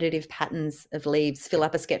repetitive patterns of leaves, fill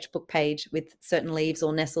up a sketchbook page with certain leaves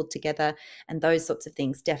all nestled together, and those sorts of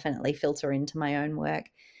things definitely filter into my own work.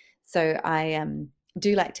 So I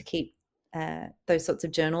do like to keep those sorts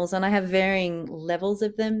of journals, and I have varying levels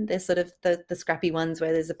of them. There's sort of the scrappy ones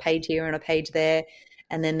where there's a page here and a page there,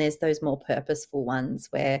 and then there's those more purposeful ones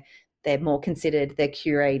where they're more considered, they're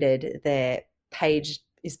curated, their page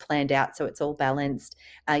is planned out so it's all balanced.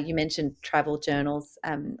 You mentioned travel journals.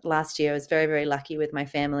 Last year I was very, very lucky with my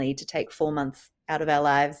family to take 4 months out of our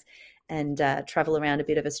lives and travel around a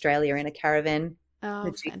bit of Australia in a caravan.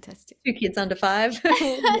 Oh, fantastic. 2 kids under 5.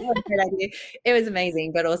 What a great idea. It was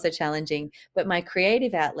amazing, but also challenging. But my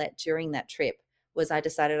creative outlet during that trip was I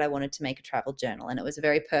decided I wanted to make a travel journal, and it was a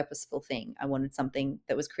very purposeful thing. I wanted something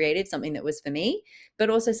that was creative, something that was for me,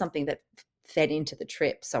 but also something that fed into the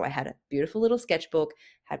trip. So I had a beautiful little sketchbook,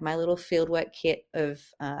 had my little fieldwork kit of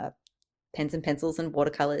pens and pencils and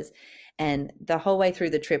watercolors. And the whole way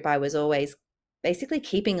through the trip, I was always basically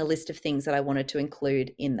keeping a list of things that I wanted to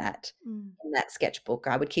include in that sketchbook.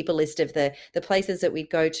 I would keep a list of the places that we'd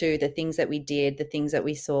go to, the things that we did, the things that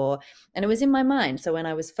we saw, and it was in my mind. So when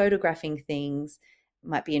I was photographing things, it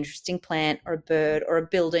might be an interesting plant or a bird or a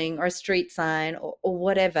building or a street sign or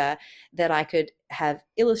whatever, that I could have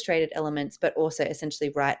illustrated elements, but also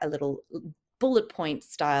essentially write a little bullet point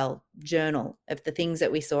style journal of the things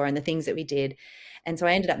that we saw and the things that we did. And so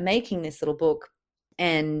I ended up making this little book.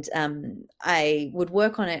 And I would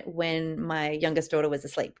work on it when my youngest daughter was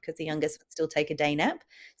asleep, because the youngest would still take a day nap.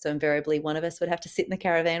 So invariably one of us would have to sit in the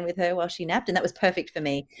caravan with her while she napped. And that was perfect for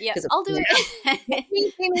me. Yeah, I'll do it.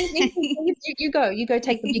 You go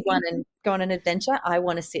take the big one and go on an adventure. I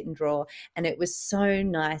want to sit and draw. And it was so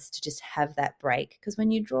nice to just have that break, because when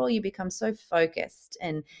you draw, you become so focused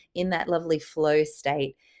and in that lovely flow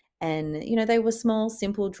state. And, you know, they were small,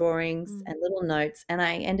 simple drawings and little notes. And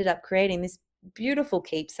I ended up creating this beautiful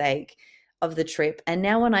keepsake of the trip. And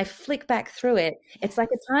now when I flick back through it, it's like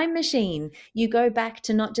a time machine. You go back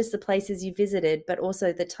to not just the places you visited, but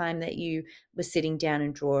also the time that you were sitting down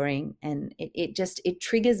and drawing. And it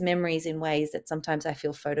triggers memories in ways that sometimes I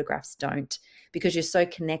feel photographs don't, because you're so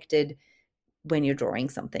connected when you're drawing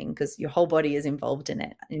something, because your whole body is involved in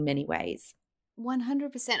it in many ways.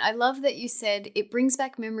 100%. I love that you said it brings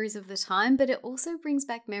back memories of the time, but it also brings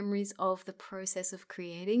back memories of the process of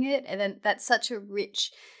creating it. And then that's such a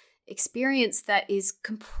rich experience that is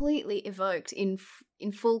completely evoked in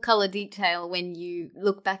full color detail when you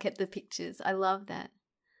look back at the pictures. I love that.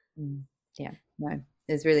 Yeah, no,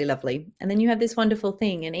 is really lovely. And then you have this wonderful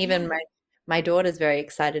thing, and even my daughter's very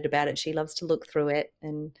excited about it. She loves to look through it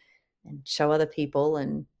and show other people.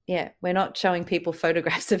 And yeah, we're not showing people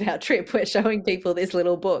photographs of our trip. We're showing people this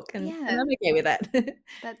little book, and I'm okay with that.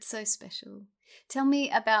 That's so special. Tell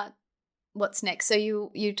me about what's next. So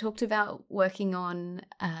you talked about working on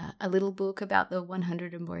a little book about the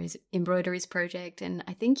 100 embroideries project, and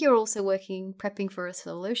I think you're also prepping for a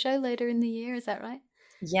solo show later in the year. Is that right?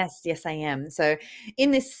 Yes, I am. So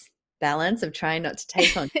in this balance of trying not to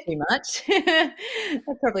take on too much,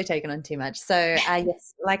 I've probably taken on too much. So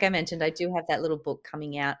yes, like I mentioned, I do have that little book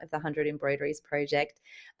coming out of the 100 Embroideries project.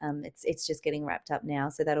 It's just getting wrapped up now,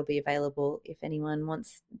 so that'll be available if anyone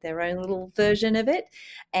wants their own little version of it.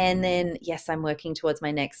 And then, yes, I'm working towards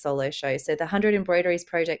my next solo show. So the 100 Embroideries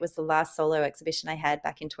project was the last solo exhibition I had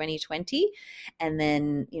back in 2020. And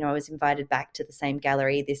then, I was invited back to the same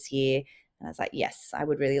gallery this year. And I was like, yes, I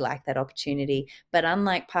would really like that opportunity. But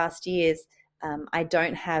unlike past years, I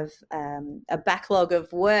don't have a backlog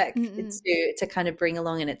of work to kind of bring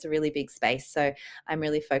along, and it's a really big space. So I'm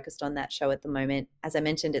really focused on that show at the moment. As I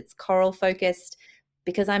mentioned, it's coral focused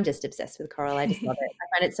because I'm just obsessed with coral. I just love it.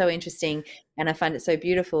 I find it so interesting and I find it so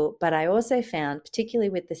beautiful. But I also found, particularly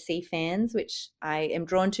with the sea fans, which I am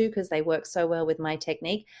drawn to because they work so well with my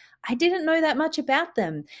technique, I didn't know that much about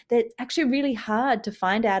them. They're actually really hard to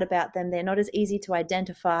find out about them. They're not as easy to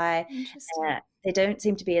identify. Interesting. There don't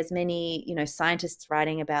seem to be as many, scientists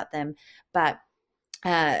writing about them. But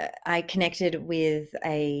I connected with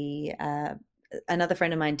another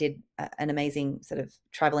friend of mine did an amazing sort of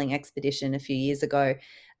traveling expedition a few years ago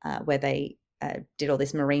where they did all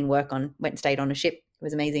this marine work went and stayed on a ship. It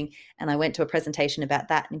was amazing. And I went to a presentation about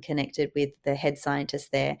that and connected with the head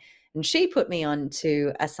scientist there. And she put me on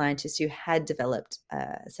to a scientist who had developed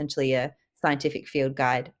essentially a scientific field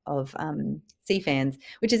guide of sea fans,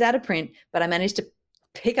 which is out of print, but I managed to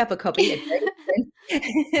pick up a copy.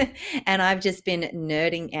 And I've just been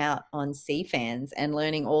nerding out on sea fans and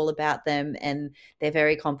learning all about them. And they're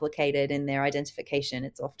very complicated in their identification.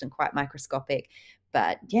 It's often quite microscopic.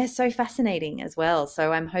 But yeah, so fascinating as well.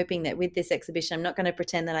 So I'm hoping that with this exhibition, I'm not going to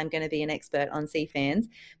pretend that I'm going to be an expert on sea fans,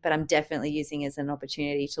 but I'm definitely using it as an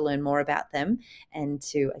opportunity to learn more about them and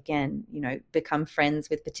to, again, become friends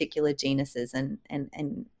with particular genuses and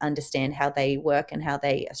understand how they work and how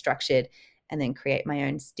they are structured, and then create my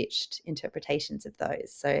own stitched interpretations of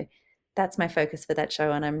those. So that's my focus for that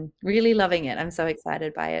show, and I'm really loving it. I'm so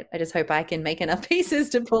excited by it. I just hope I can make enough pieces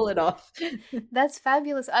to pull it off. That's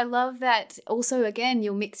fabulous. I love that. Also, again,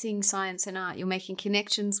 you're mixing science and art. You're making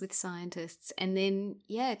connections with scientists, and then,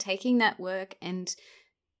 taking that work and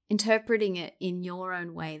interpreting it in your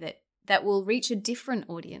own way that will reach a different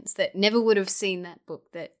audience that never would have seen that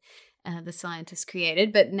book that the scientists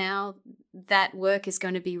created, but now that work is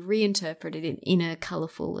going to be reinterpreted in a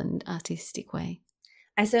colourful and artistic way.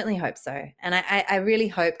 I certainly hope so. And I really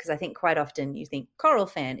hope, because I think quite often you think coral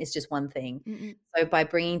fan is just one thing. Mm-mm. So by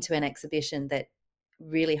bringing to an exhibition that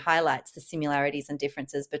really highlights the similarities and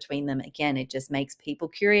differences between them, again, it just makes people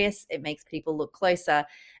curious. It makes people look closer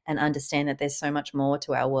and understand that there's so much more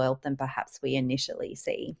to our world than perhaps we initially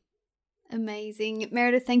see. Amazing.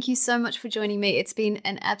 Meredith, thank you so much for joining me. It's been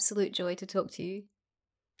an absolute joy to talk to you.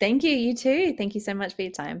 Thank you. You too. Thank you so much for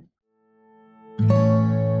your time.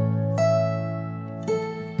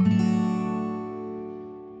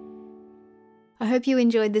 I hope you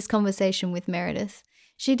enjoyed this conversation with Meredith.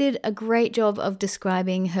 She did a great job of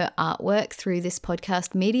describing her artwork through this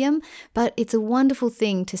podcast medium, but it's a wonderful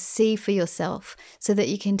thing to see for yourself so that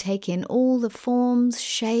you can take in all the forms,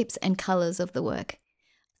 shapes, and colours of the work.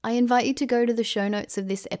 I invite you to go to the show notes of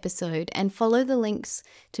this episode and follow the links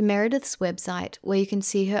to Meredith's website where you can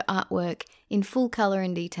see her artwork in full colour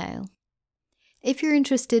and detail. If you're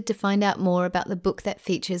interested to find out more about the book that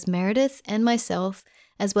features Meredith and myself,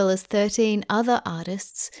 as well as 13 other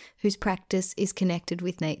artists whose practice is connected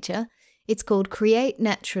with nature, it's called Create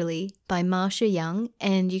Naturally by Marsha Young,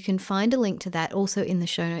 and you can find a link to that also in the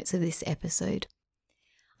show notes of this episode.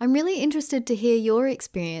 I'm really interested to hear your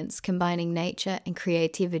experience combining nature and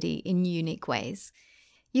creativity in unique ways.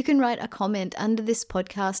 You can write a comment under this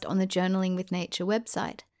podcast on the Journaling with Nature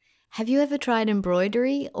website. Have you ever tried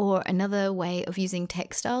embroidery or another way of using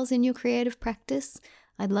textiles in your creative practice?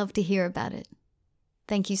 I'd love to hear about it.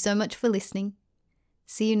 Thank you so much for listening.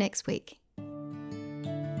 See you next week.